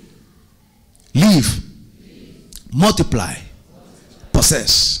 Live, multiply,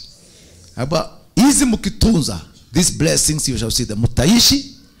 possess. About easy mukitunza, these blessings you shall see them.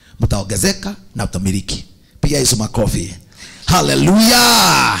 Mutaishi, mutaongezeka na utamiliki. Piga Yesu makofi.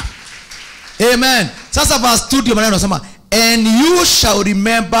 Hallelujah. Amen. Sasa verse 2 ndio maneno nasema, and you shall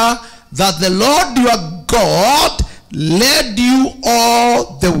remember that the Lord your God led you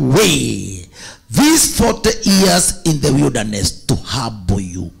all the way these 40 years in the wilderness to humble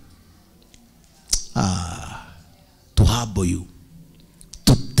you. To humble you,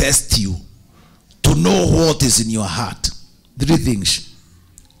 to test you, to know what is in your heart. 3 things.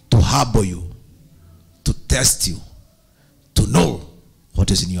 To humble you, to test you, to know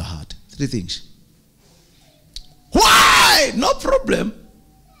what is in your heart. 3 things. Why? No problem.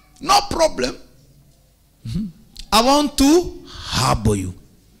 No problem. I want to humble you,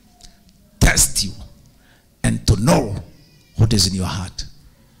 test you, and to know what is in your heart.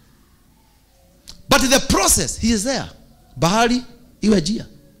 But in the process, he is there. Bahari iwe jia.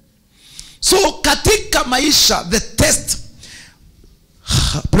 So katika maisha, the test,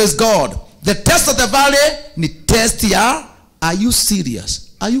 praise God, the test of the valley ni test ya, are you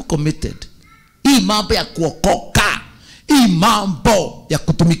serious? Are you committed? Hii mambo ya kuokoka, hii mambo ya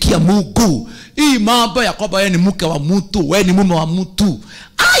kutumikia Mungu, hii mambo ya kwamba wewe ni mke wa mtu, wewe ni mume wa mtu,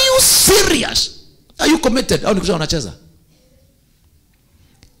 are you serious? Are you committed? Au nikusha unacheza?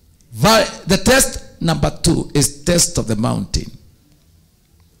 The test number 2 is test of the mountain.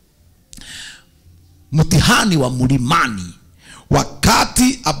 Mtihani wa mlimani,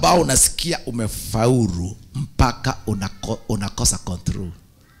 wakati ambao unasikia umefaulu mpaka unakosa control.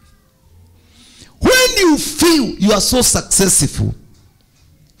 When you feel you are so successful,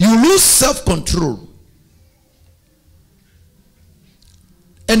 you lose self-control,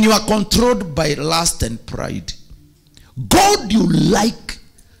 and you are controlled by lust and pride. God, you like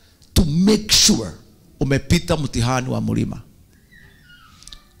to make sure umepita mtihani wa mlima.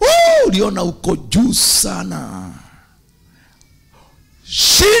 Uliona uko juu sana.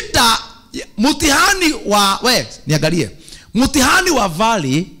 Shida mtihani wa niangalie. Mtihani wa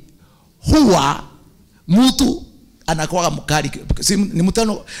valley huwa mtu anakuwa mkali.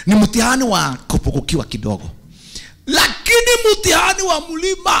 Ni mtihani wa kupukukiwa kidogo. Lakini mtihani wa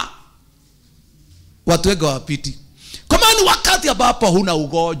mlima watu wengi wapiti. Kwa maana wakati ambapo huna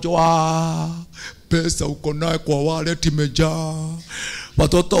ugonjwa, pesa uko nayo kwa wallet imejaa,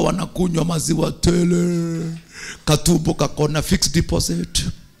 watoto wanakunywa maziwa tele, katubo kakona fixed deposit,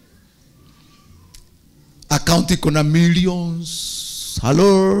 account iko na millions.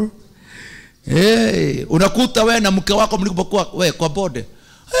 Hello. Hey, unakuta wewe na mke wako mlikokuwa wewe kwa bode.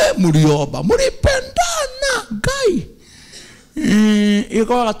 Mlioba, mlipendana, guy.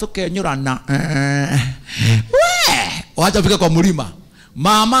 Iko wakatoke nyurana. Wacha fika kwa mlima.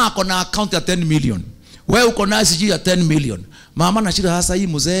 Mama ako na account ya 10 million. Wewe uko na siji ya 10 million. Mama anashida sasa hii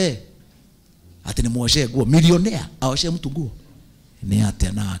mzee. Ati nimuoshe nguo millionaire, aoshe mtu nguo. Ni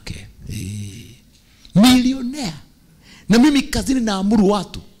atena yake. Millionaire. Na mimi kazini naamuru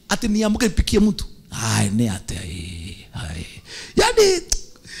watu ati niamke nipikie mtu. Ni ate yani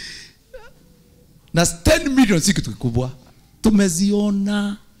na 10 million si kitu kikubwa.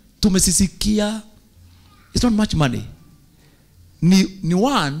 Tumeziona, tumesisikia. It's not much money. Ni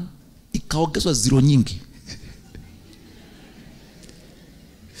one ikaongezwa 0 nyingi.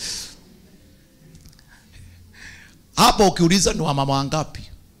 Hapo ukiuliza ni wa mama wangapi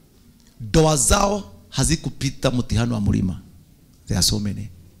ndoa zao hazikupita mtihani wa mlima. There are so many.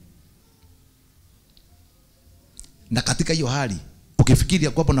 Na katika hiyo hali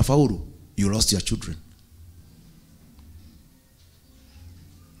ukifikiria kwamba unafaulu, you lost your children.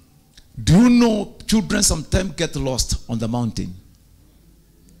 Do you know children sometimes get lost on the mountain?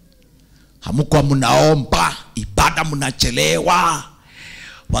 Hamukwa mnaomba, ibada mnachelewa.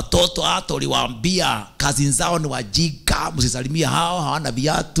 Watoto hata uliwaambia kazi zao ni wajika, msisalimia hao, hawana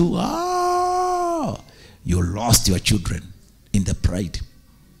viatu. You lost your children in the pride.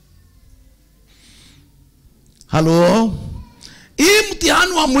 Hello? Hii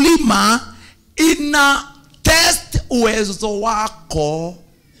mtihani wa mlima ina test uwezo wako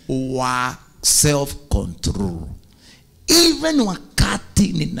wa self control. Even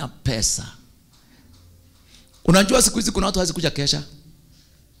wakati nina pesa. Unajua siku hizi kuna watu hawezi kuja kesha.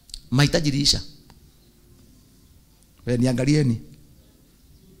 Mahitaji liisha. Wewe niangalieni.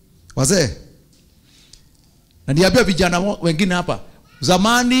 Wazee. Na niambia vijana wengine hapa.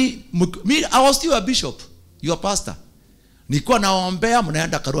 Zamani I was still a bishop, you a pastor. Nilikuwa naombea,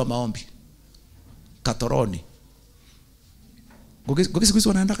 mnaenda Karua maombi. Katoroni. Gogi siku hizi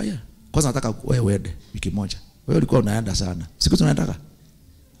wanaenda kaya. Kwanza nataka wewe uende wiki moja. Wewe ulikuwa unaenda sana. Siku hizi unaenda kaya.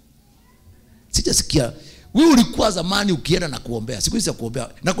 Sijasikia. Wewe ulikuwa zamani ukienda na kuombea. Siku hizi ya kuombea.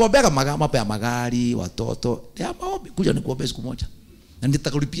 Na kuombea kama mambo ya magari, watoto. Ya maombi kuja ni kuombea siku moja. Na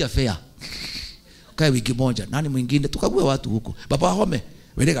nitakulipia fare. Kae wiki moja. Nani mwingine tukague watu huko. Baba home,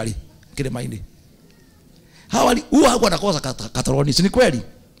 wende gari kile maini. Hawali hapo anakosa Katoroni. Si ni kweli?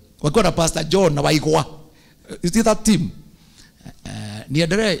 Wakiwa na Pastor John na Waigwa. Is it that team?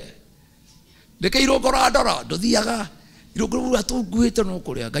 Niendelee. Ndeke irogora ndora ndothiaga. Irogora atuguite no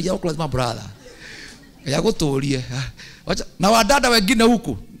kuria. Ngai akula my brother. ya kutulie. Na wadada wengine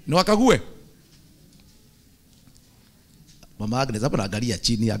huku ni wakague. Mama Agnes hapo anaangalia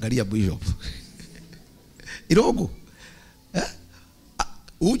chini, angalia bishop. Irogo.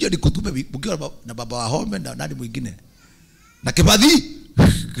 Uje nikutume mkiwa na baba wa home na nani mwingine. Na Kibadhi.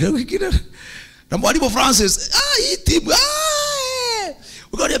 Mwingine. Na mwalimu Francis. Hii timu.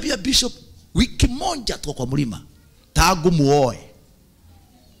 Ukaona pia bishop wiki moja tu kwa mlima. Tangu muoe.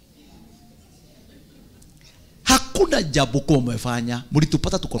 Hakuna jambo kwa umefanya.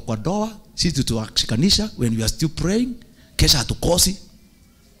 Mlitupata tuko kwa ndoa, sisi tuwashikanisha when we are still praying. Kesha hatukosi.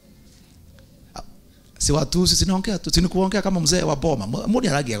 Si watu sisi naongea tu, sinikuongea kama mzee wa boma.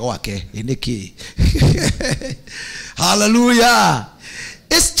 Mbona rangi yako wake iniki. Hallelujah.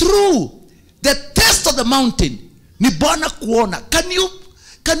 It's true. The test of the mountain ni Bwana kuona.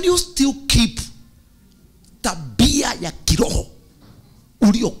 Can you still keep tabia ya kiroho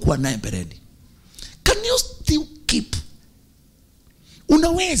uliokuwa nayo mbeleni? Can you still keep?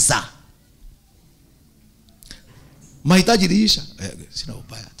 Unaweza. Mahitaji liisha. Sina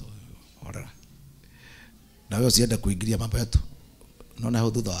ubaya tu. Ora. Na wewe usiende kuingilia mambo yetu. Unaona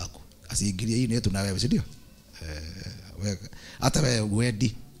huduma wako. Asiingilie hii yetu na wewe, si ndio? Wewe hata wewe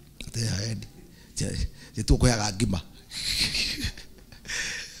uedi. Hata uedi. Tu kwa ngima.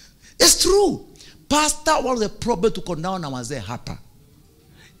 It's true. Pastor, one of the problem tuko nao na wazee hapa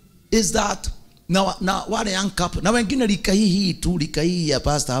is that na wale young couple na wengine lika hii tu, lika hii ya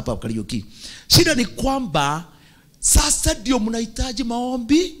pastor hapa Kariuki. Shida ni kwamba sasa ndio mnahitaji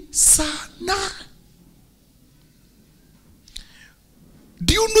maombi sana.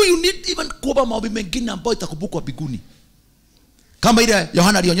 Do you know you need even kuomba maombi mengine ambayo itakubukwa biguni? Kama ile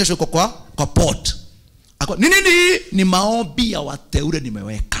Yohana alionyeshwa kwa pot. Ni maombi ya wateule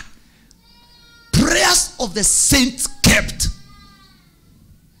nimeweka. Prayers of the saints kept.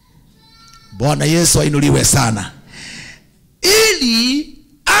 Bwana Yesu ainuliwe sana. Ili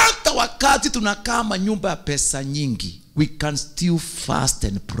hata wakati tunakaa manyumba ya pesa nyingi, we can still fast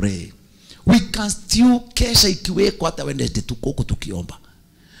and pray. We can still kesha ikiweko hata Wednesday tuko huko tukiomba.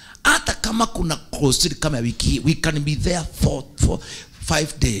 Hata kama kuna crusade kama wiki, we can be there for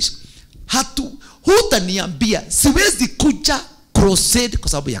 5 days. Hutaniambia siwezi kuja crusade kwa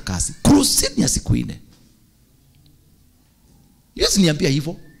sababu ya kazi. Crusade ni ya siku 4. Yes, niambia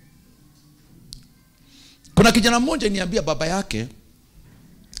hivyo. Kuna kijana mmoja niambia baba yake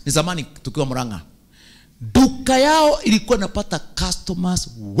ni zamani tukiwa Murang'a. Duka yao ilikuwa napata customers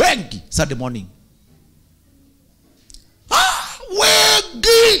wengi Sunday morning.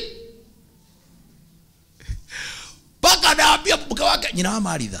 Wengi. Baka naambia mke wake nyina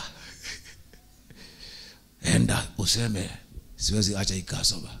Maritha. Enda useme siwezi acha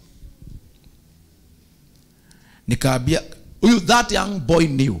ikasoba. Nikaambia that young boy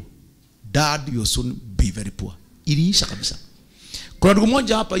knew dad will soon be very poor. Iliisha kabisa. Kuna ndugu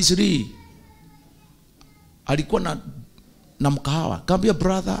mmoja hapa Isiri alikuwa na mkahawa. Kaambia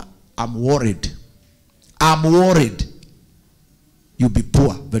brother, I'm worried. You'll be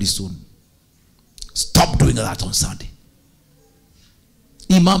poor very soon. Stop doing that on Sunday.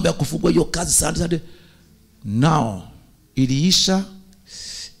 Imambo ya kufungua hiyo kazi Sunday. Now iliisha.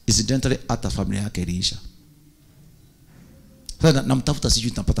 Incidentally hata familia yake iliisha. Sasa namtafuta sijui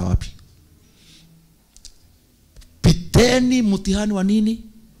nitapata wapi. Piteni mtihani wa nini?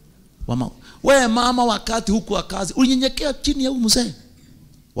 Wewe mama wakati huku wa kazi ulinyenyekea chini ya huyu mzee.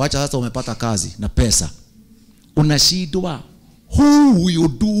 Wacha sasa umepata kazi na pesa. Unashindwa. Who will you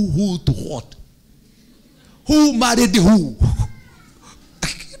do who to what? Who married who?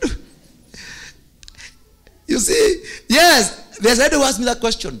 You see? Yes, there's a lady who asked me that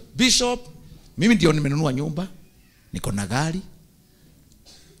question. Bishop, mimi ndio nimenunua nyumba, niko na gari.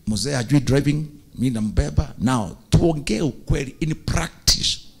 Mzee hajui driving, mimi nambeba. Now, tuongee ukweli in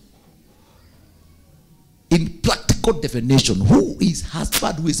practice. In practical definition, who is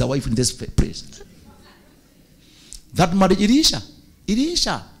husband, who is a wife in this place? That marriage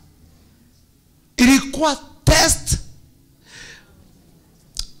ilisha. Ilikuwa test.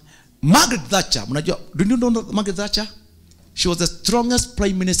 Margaret Thatcher, do you know Margaret Thatcher? She was the strongest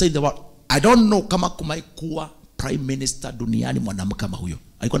prime minister in the world. I don't know kama kumaikuwa prime minister duniani mwanamke kama huyo.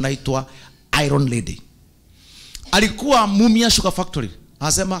 Alikuwa anaitwa Iron Lady. Alikuwa Mumia Sugar Factory.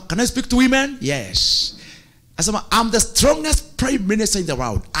 Anasema, can I speak to women? Yes. Anasema, I'm the strongest prime minister in the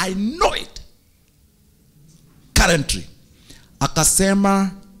world. I know it. Currently.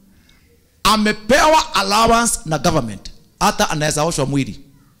 Akasema, amepewa allowance na government. Hata anaweza oshwa mwili.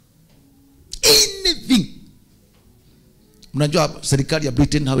 Anything. Mnajua serikali ya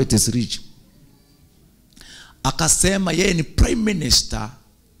Britain how it is rich. Akasema yeye ni prime minister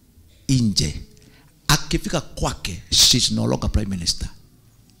nje. akifika kwake, she's no longer prime minister,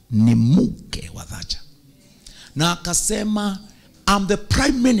 ni mke wa Thatcher. Na akasema, I'm the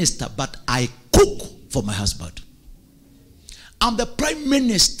prime minister but I cook for my husband. I'm the prime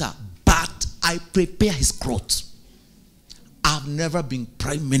minister but I prepare his clothes. I've never been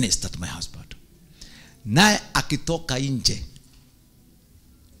prime minister to my husband. Naye akitoka nje,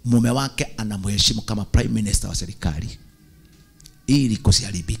 mume wake anamheshimu kama prime minister wa serikali ili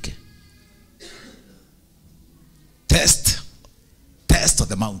kusiharibike. Test of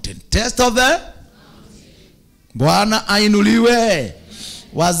the mountain. Test of the Bwana ainuliwe.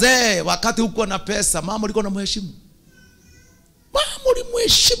 Wazee, wakati huko na pesa, mama ulikuwa unamheshimu. Mama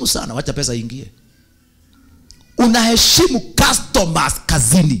ulimheshimu sana, wacha pesa ingie. Unaheshimu customers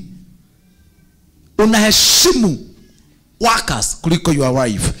kazini. Unaheshimu workers kuliko your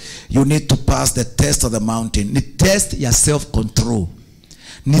wife. You need to pass the test of the mountain. Ni test ya self control.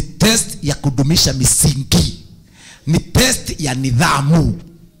 Ni test ya kudumisha misingi. Ni test ya nidhamu.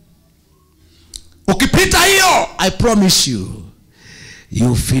 Ukipita hiyo, I promise you,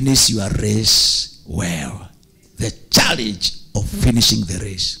 you finish your race well. The challenge of finishing the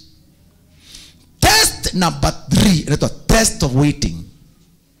race. Test number 3, inaitwa test of waiting.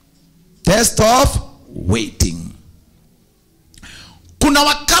 Test of waiting. Kuna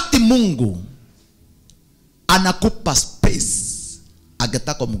wakati Mungu anakupa space,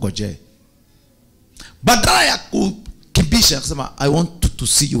 agetaka mgoje. Badala ya kukimbisha akasema, I want to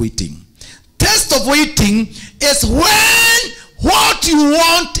see you waiting. Test of waiting is when what you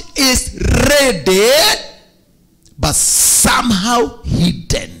want is ready but somehow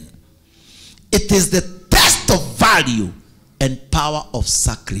hidden. It is the test of value and power of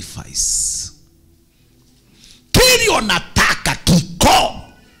sacrifice. Kile unataka kiko,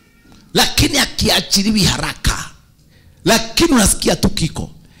 lakini akiachiliwi haraka, lakini unasikia tu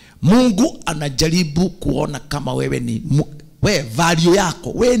kiko. Mungu anajaribu kuona kama wewe ni value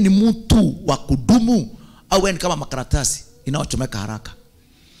yako, wewe ni mtu wa kudumu au wewe ni kama makaratasi inayochomeka haraka.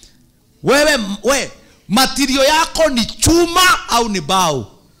 Wewe material yako ni chuma au ni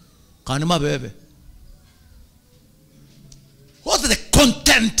bao? Kanima bebe. What is the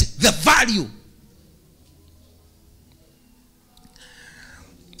content, the value?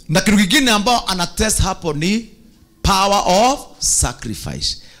 Na kitu kingine ambao anatest hapo ni power of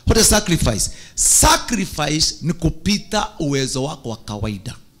sacrifice. What is sacrifice? Sacrifice ni kupita uwezo wako wa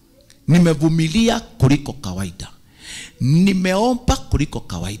kawaida. Nimevumilia kuliko kawaida. Nimeomba kuliko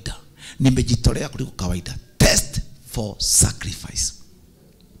kawaida. Nimejitolea kuliko kawaida. Test for sacrifice.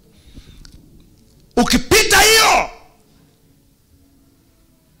 Ukipita hiyo,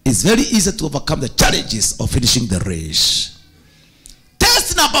 it's very easy to overcome the challenges of finishing the race.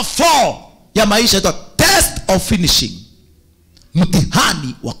 Test number 4 ya maisha ito test of finishing.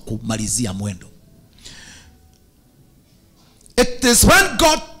 Mtihani wa kumalizia mwendo. It is when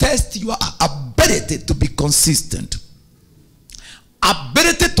God tests your ability to be consistent,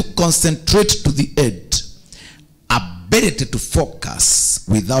 ability to concentrate to the end, ability to focus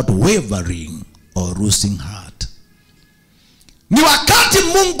without wavering or losing heart. Ni wakati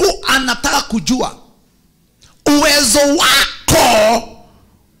Mungu anataka kujua uwezo wako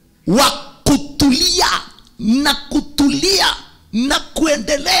wa kutulia na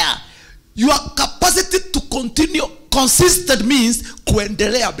kuendelea. Your capacity to continue. Consistent means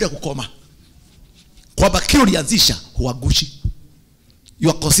kuendelea bila kukoma. Kwamba kile ulianzisha huagushi.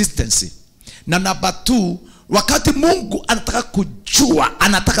 Your consistency. Na number 2, wakati Mungu anataka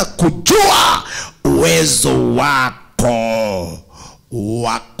kujua uwezo wako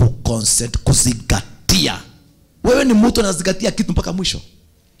wa kuzingatia. Wewe ni mtu anazingatia kitu mpaka mwisho,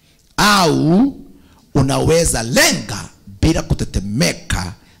 au unaweza lenga bila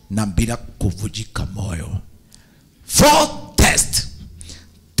kutetemeka na bila kuvujika moyo. 4th test.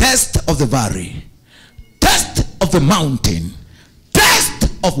 Test of the valley, test of the mountain,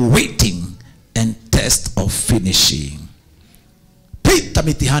 test of waiting, and test of finishing. Pita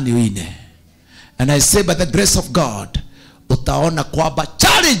mitihani wine. And I say by the grace of God, utaona kwamba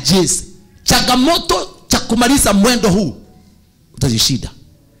challenges, changamoto cha kumaliza mwendo huu utazishinda.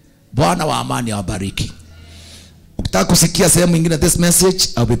 Bwana wa amani awabariki. Ukitaka kusikia sehemu nyingine this message,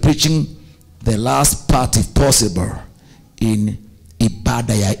 I'll be preaching the last part if possible in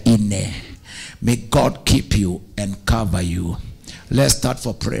ibada ya ine. May God keep you and cover you. Let's start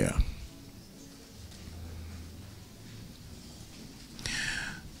for prayer.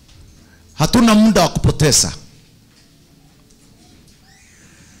 Hatuna muda wa kupoteza.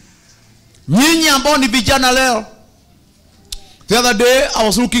 Nyinyi ambao ni vijana leo, the other day I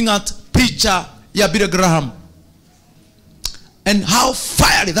was looking at picture ya Peter Graham and how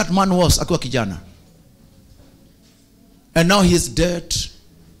fiery that man was akiwa kijana. And now he is dead.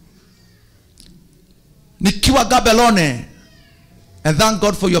 Nikiwa Gabelone. And thank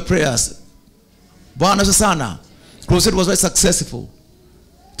God for your prayers. Bwana sana. Crusade was very successful.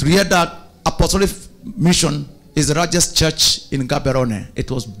 To hear that Apostolic Mission is the largest church in Gaborone. It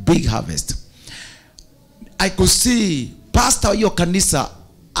was big harvest. I could see pastor hiyo kanisa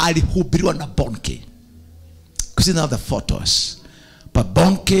alihubiriwa na Bonke. You see now the photos. But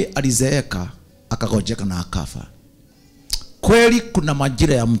Bonke alizeeka akagojeka na akafa. Kweli kuna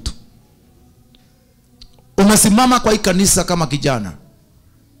majira ya mtu. Umesimama kwa hii kanisa kama kijana.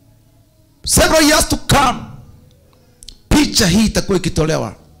 Several years to come, picha hii itakuwa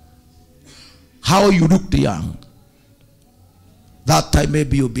ikitolewa. How you looked young. That time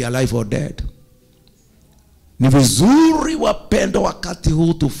maybe you'll be alive or dead. Ni vizuri wapendo wakati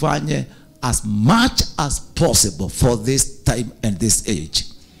huu tufanye as much as possible for this time and this age.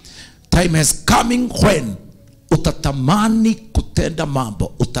 Time is coming when utatamani kutenda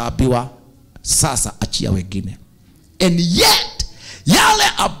mambo, utaambiwa sasa achia wengine. And yet yale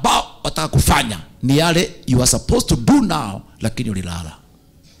ambao wataka kufanya ni yale you are supposed to do now, lakini ulilala.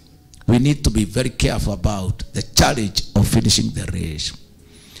 We need to be very careful about the challenge of finishing the race.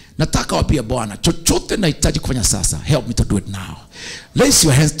 Nataka wapia Bwana, chochote nahitaji kufanya sasa, help me to do it now. Raise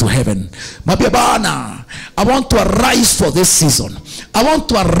your hands to heaven. Mabia Bwana, I want to arise for this season. I want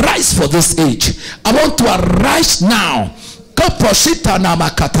to arise for this age. I want to arise now. Kaposita na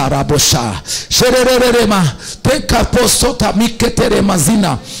makatarabosha. Sherererema. Teka posota miketere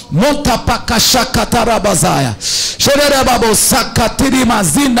mazina. Monta pakashaka tarabazaya. Shererababo sakatiri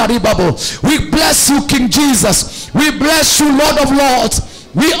mazina ribabo. We bless you, King Jesus. We bless you, Lord of Lords.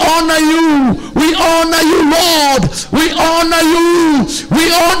 We honor you. We honor you, Lord. We honor you.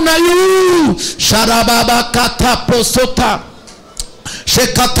 We honor you. Sharababa kataposota.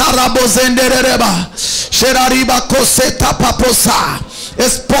 Shekatarabo zenderereba. Sherariba koseta paposa.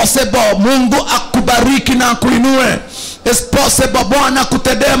 It's possible. Mungu akubariki na kuinue. It's possible. Bwana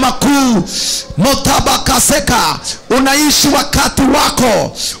kutendea makuu. Motabaka seka. Unaishi wakati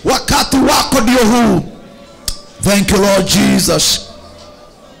wako. Wakati wako ndio huu. Thank you, Lord Jesus.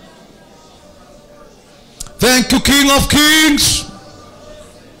 Thank you, King of Kings.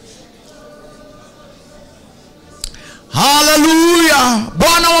 Hallelujah.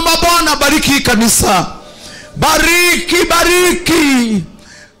 Bwana wa mabwana, bariki kanisa. Bariki, bariki.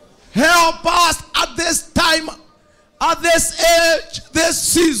 Help us at this time, at this age, this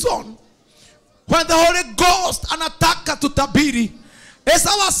season, when the Holy Ghost anataka tutabiri. It's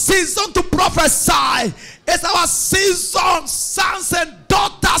our season to prophesy. It's our season, sons and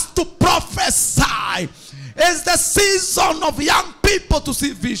daughters, to prophesy. It's the season of young people to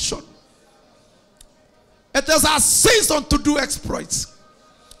see vision. It is our season to do exploits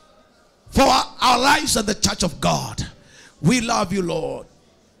for our lives and the church of God. We love you, Lord.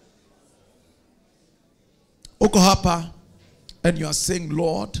 Uko hapa and you are saying,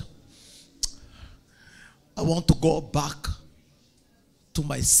 Lord, I want to go back to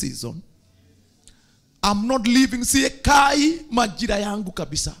my season. I'm not living. Sikai majira yangu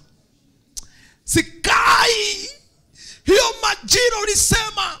kabisa. Sikai hiyo majira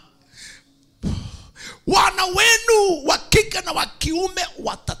ulisema wana wenu wa kike na wa kiume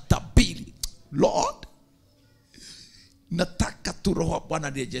watatabiri. Lord, nataka tu Roho Bwana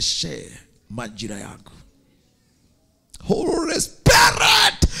nirejeshe majira yangu. Holy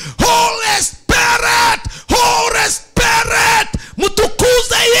Spirit, Holy Spirit, Holy Spirit,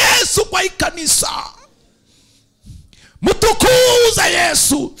 mtukuze Yesu kwa kanisa. Mutukuza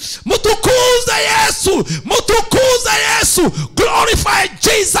Yesu, mutukuza Yesu, mutukuza Yesu. Glorify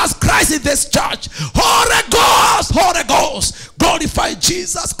Jesus Christ in this church. Holy Ghost, Holy Ghost, glorify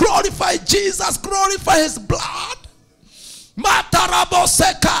Jesus, glorify Jesus, glorify his blood.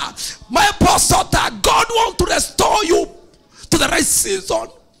 Mataraboseka, my posota. God wants to restore you to the right season,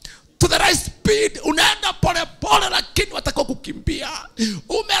 to the right speed. Unaenda pole pole lakini watakuwa kukimbia.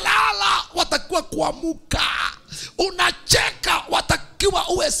 Umelala watakuwa kuamuka. Unacheka watakiwa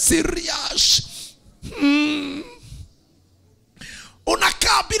uwe serious.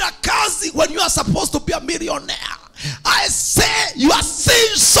 Unakaa bila kazi when you are supposed to be a millionaire. I say your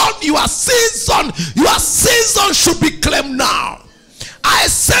season, your season, your season should be claimed now. I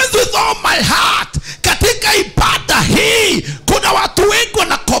sense with all my heart, katika ibada hii kuna watu wengi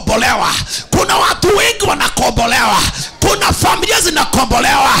wanakombolewa, kuna watu wengi wanakombolewa, kuna familia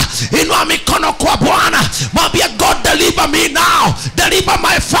zinakombolewa. Inua mikono kwa Bwana, mwambie God, deliver me now, deliver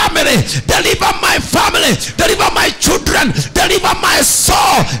my family, deliver my family, deliver my children, deliver my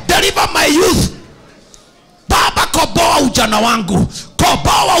soul, deliver my youth. Baba, komboa ujana wangu,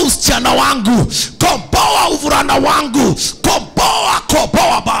 komboa usichana wangu, komboa komboa uvulana wangu,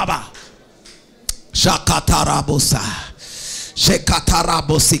 komboa Baba. Shakatarabosa,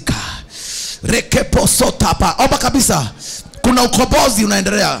 shekatarabosika, rekeposotapa. Omba kabisa, kuna ukombozi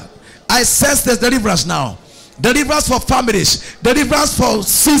unaendelea. I sense there's deliverance now. Deliverance for families, deliverance for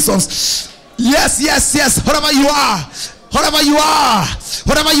seasons. Yes. Wherever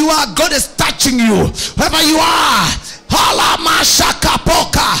you are, God is touching you. Wherever you are,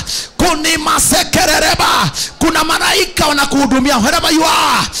 halamashakapoka, kunimasekerereba, kuna malaika wanakuhudumia. Wherever you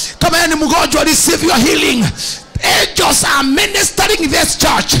are, kama ni mgonjwa, receive your healing. Angels are ministering in this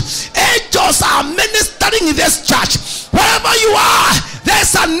church. Angels are ministering in this church. Wherever you are,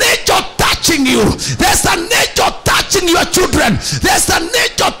 there's an angel touching you. There's an angel touching your children. There's an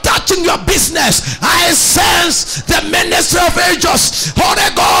angel touching your business. I sense the ministry of angels. Holy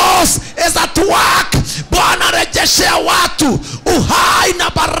Ghost is at work. Bwana rejeshea watu uhai na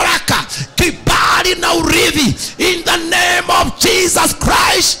baraka, kibali na urithi, in the name of Jesus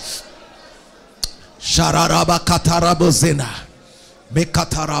Christ. Shararaba katarabo zena,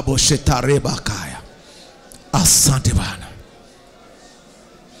 bekatarabo shetareba kaya. Asante Bwana.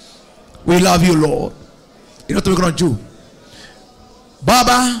 We love you, Lord. You know what we're going to do?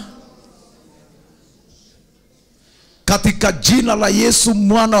 Baba, katika jina la Yesu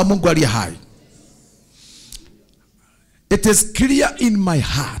mwana wa Mungu aliye hai, it is clear in my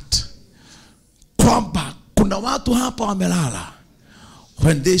heart kwamba kuna watu hapa wamelala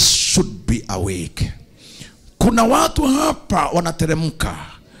when they should be awake. Kuna watu hapa wanateremka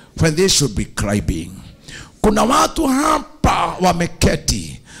when they should be climbing. Kuna watu hapa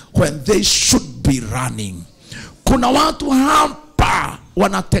wameketi when they should be running. Kuna watu hapa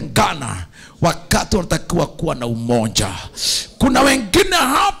wanatengana wakati wanatakiwa kuwa na umoja. Kuna wengine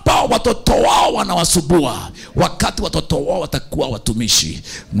hapa watoto wao wanawasubua wakati watoto wao watakuwa watumishi.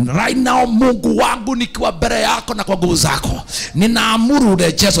 Right now, Mungu wangu, nikiwa mbele yako na kwa nguvu zako, ninaamuru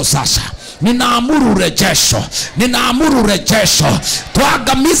urejesho sasa. Ninaamuru urejesho.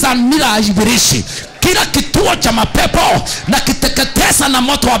 Tuangamiza mila ibilisi. Kila kituo cha mapepo na kiteketeza na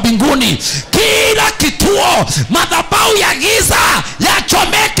moto wa mbinguni. Kila kituo, madhabahu ya giza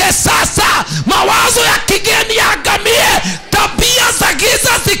yachomeke sasa. Mawazo ya kigeni yaangamie. Tabia za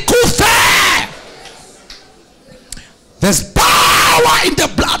giza zikufe. There's power in the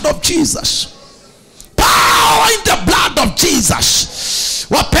blood of Jesus. Power in the blood of Jesus.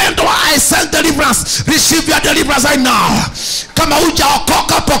 Wapendwa, I send deliverance. Receive your deliverance right now. Kama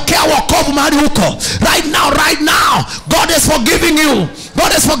hujaokoka, pokea wokovu mahali huko. Right now. God is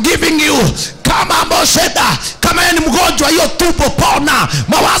forgiving you. Kama mosheda, kama ni mgonjwa, hiyo tupo pona.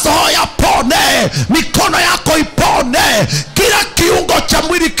 Mawazo haya pone. Mikono yako ipone. Kila kiungo cha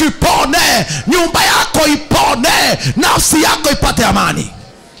mwili kipone. Nyumba yako ipone. Nafsi yako ipate amani.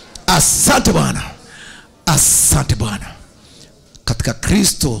 Asante Bwana. Katika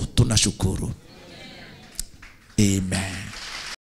Kristo tunashukuru. Amen.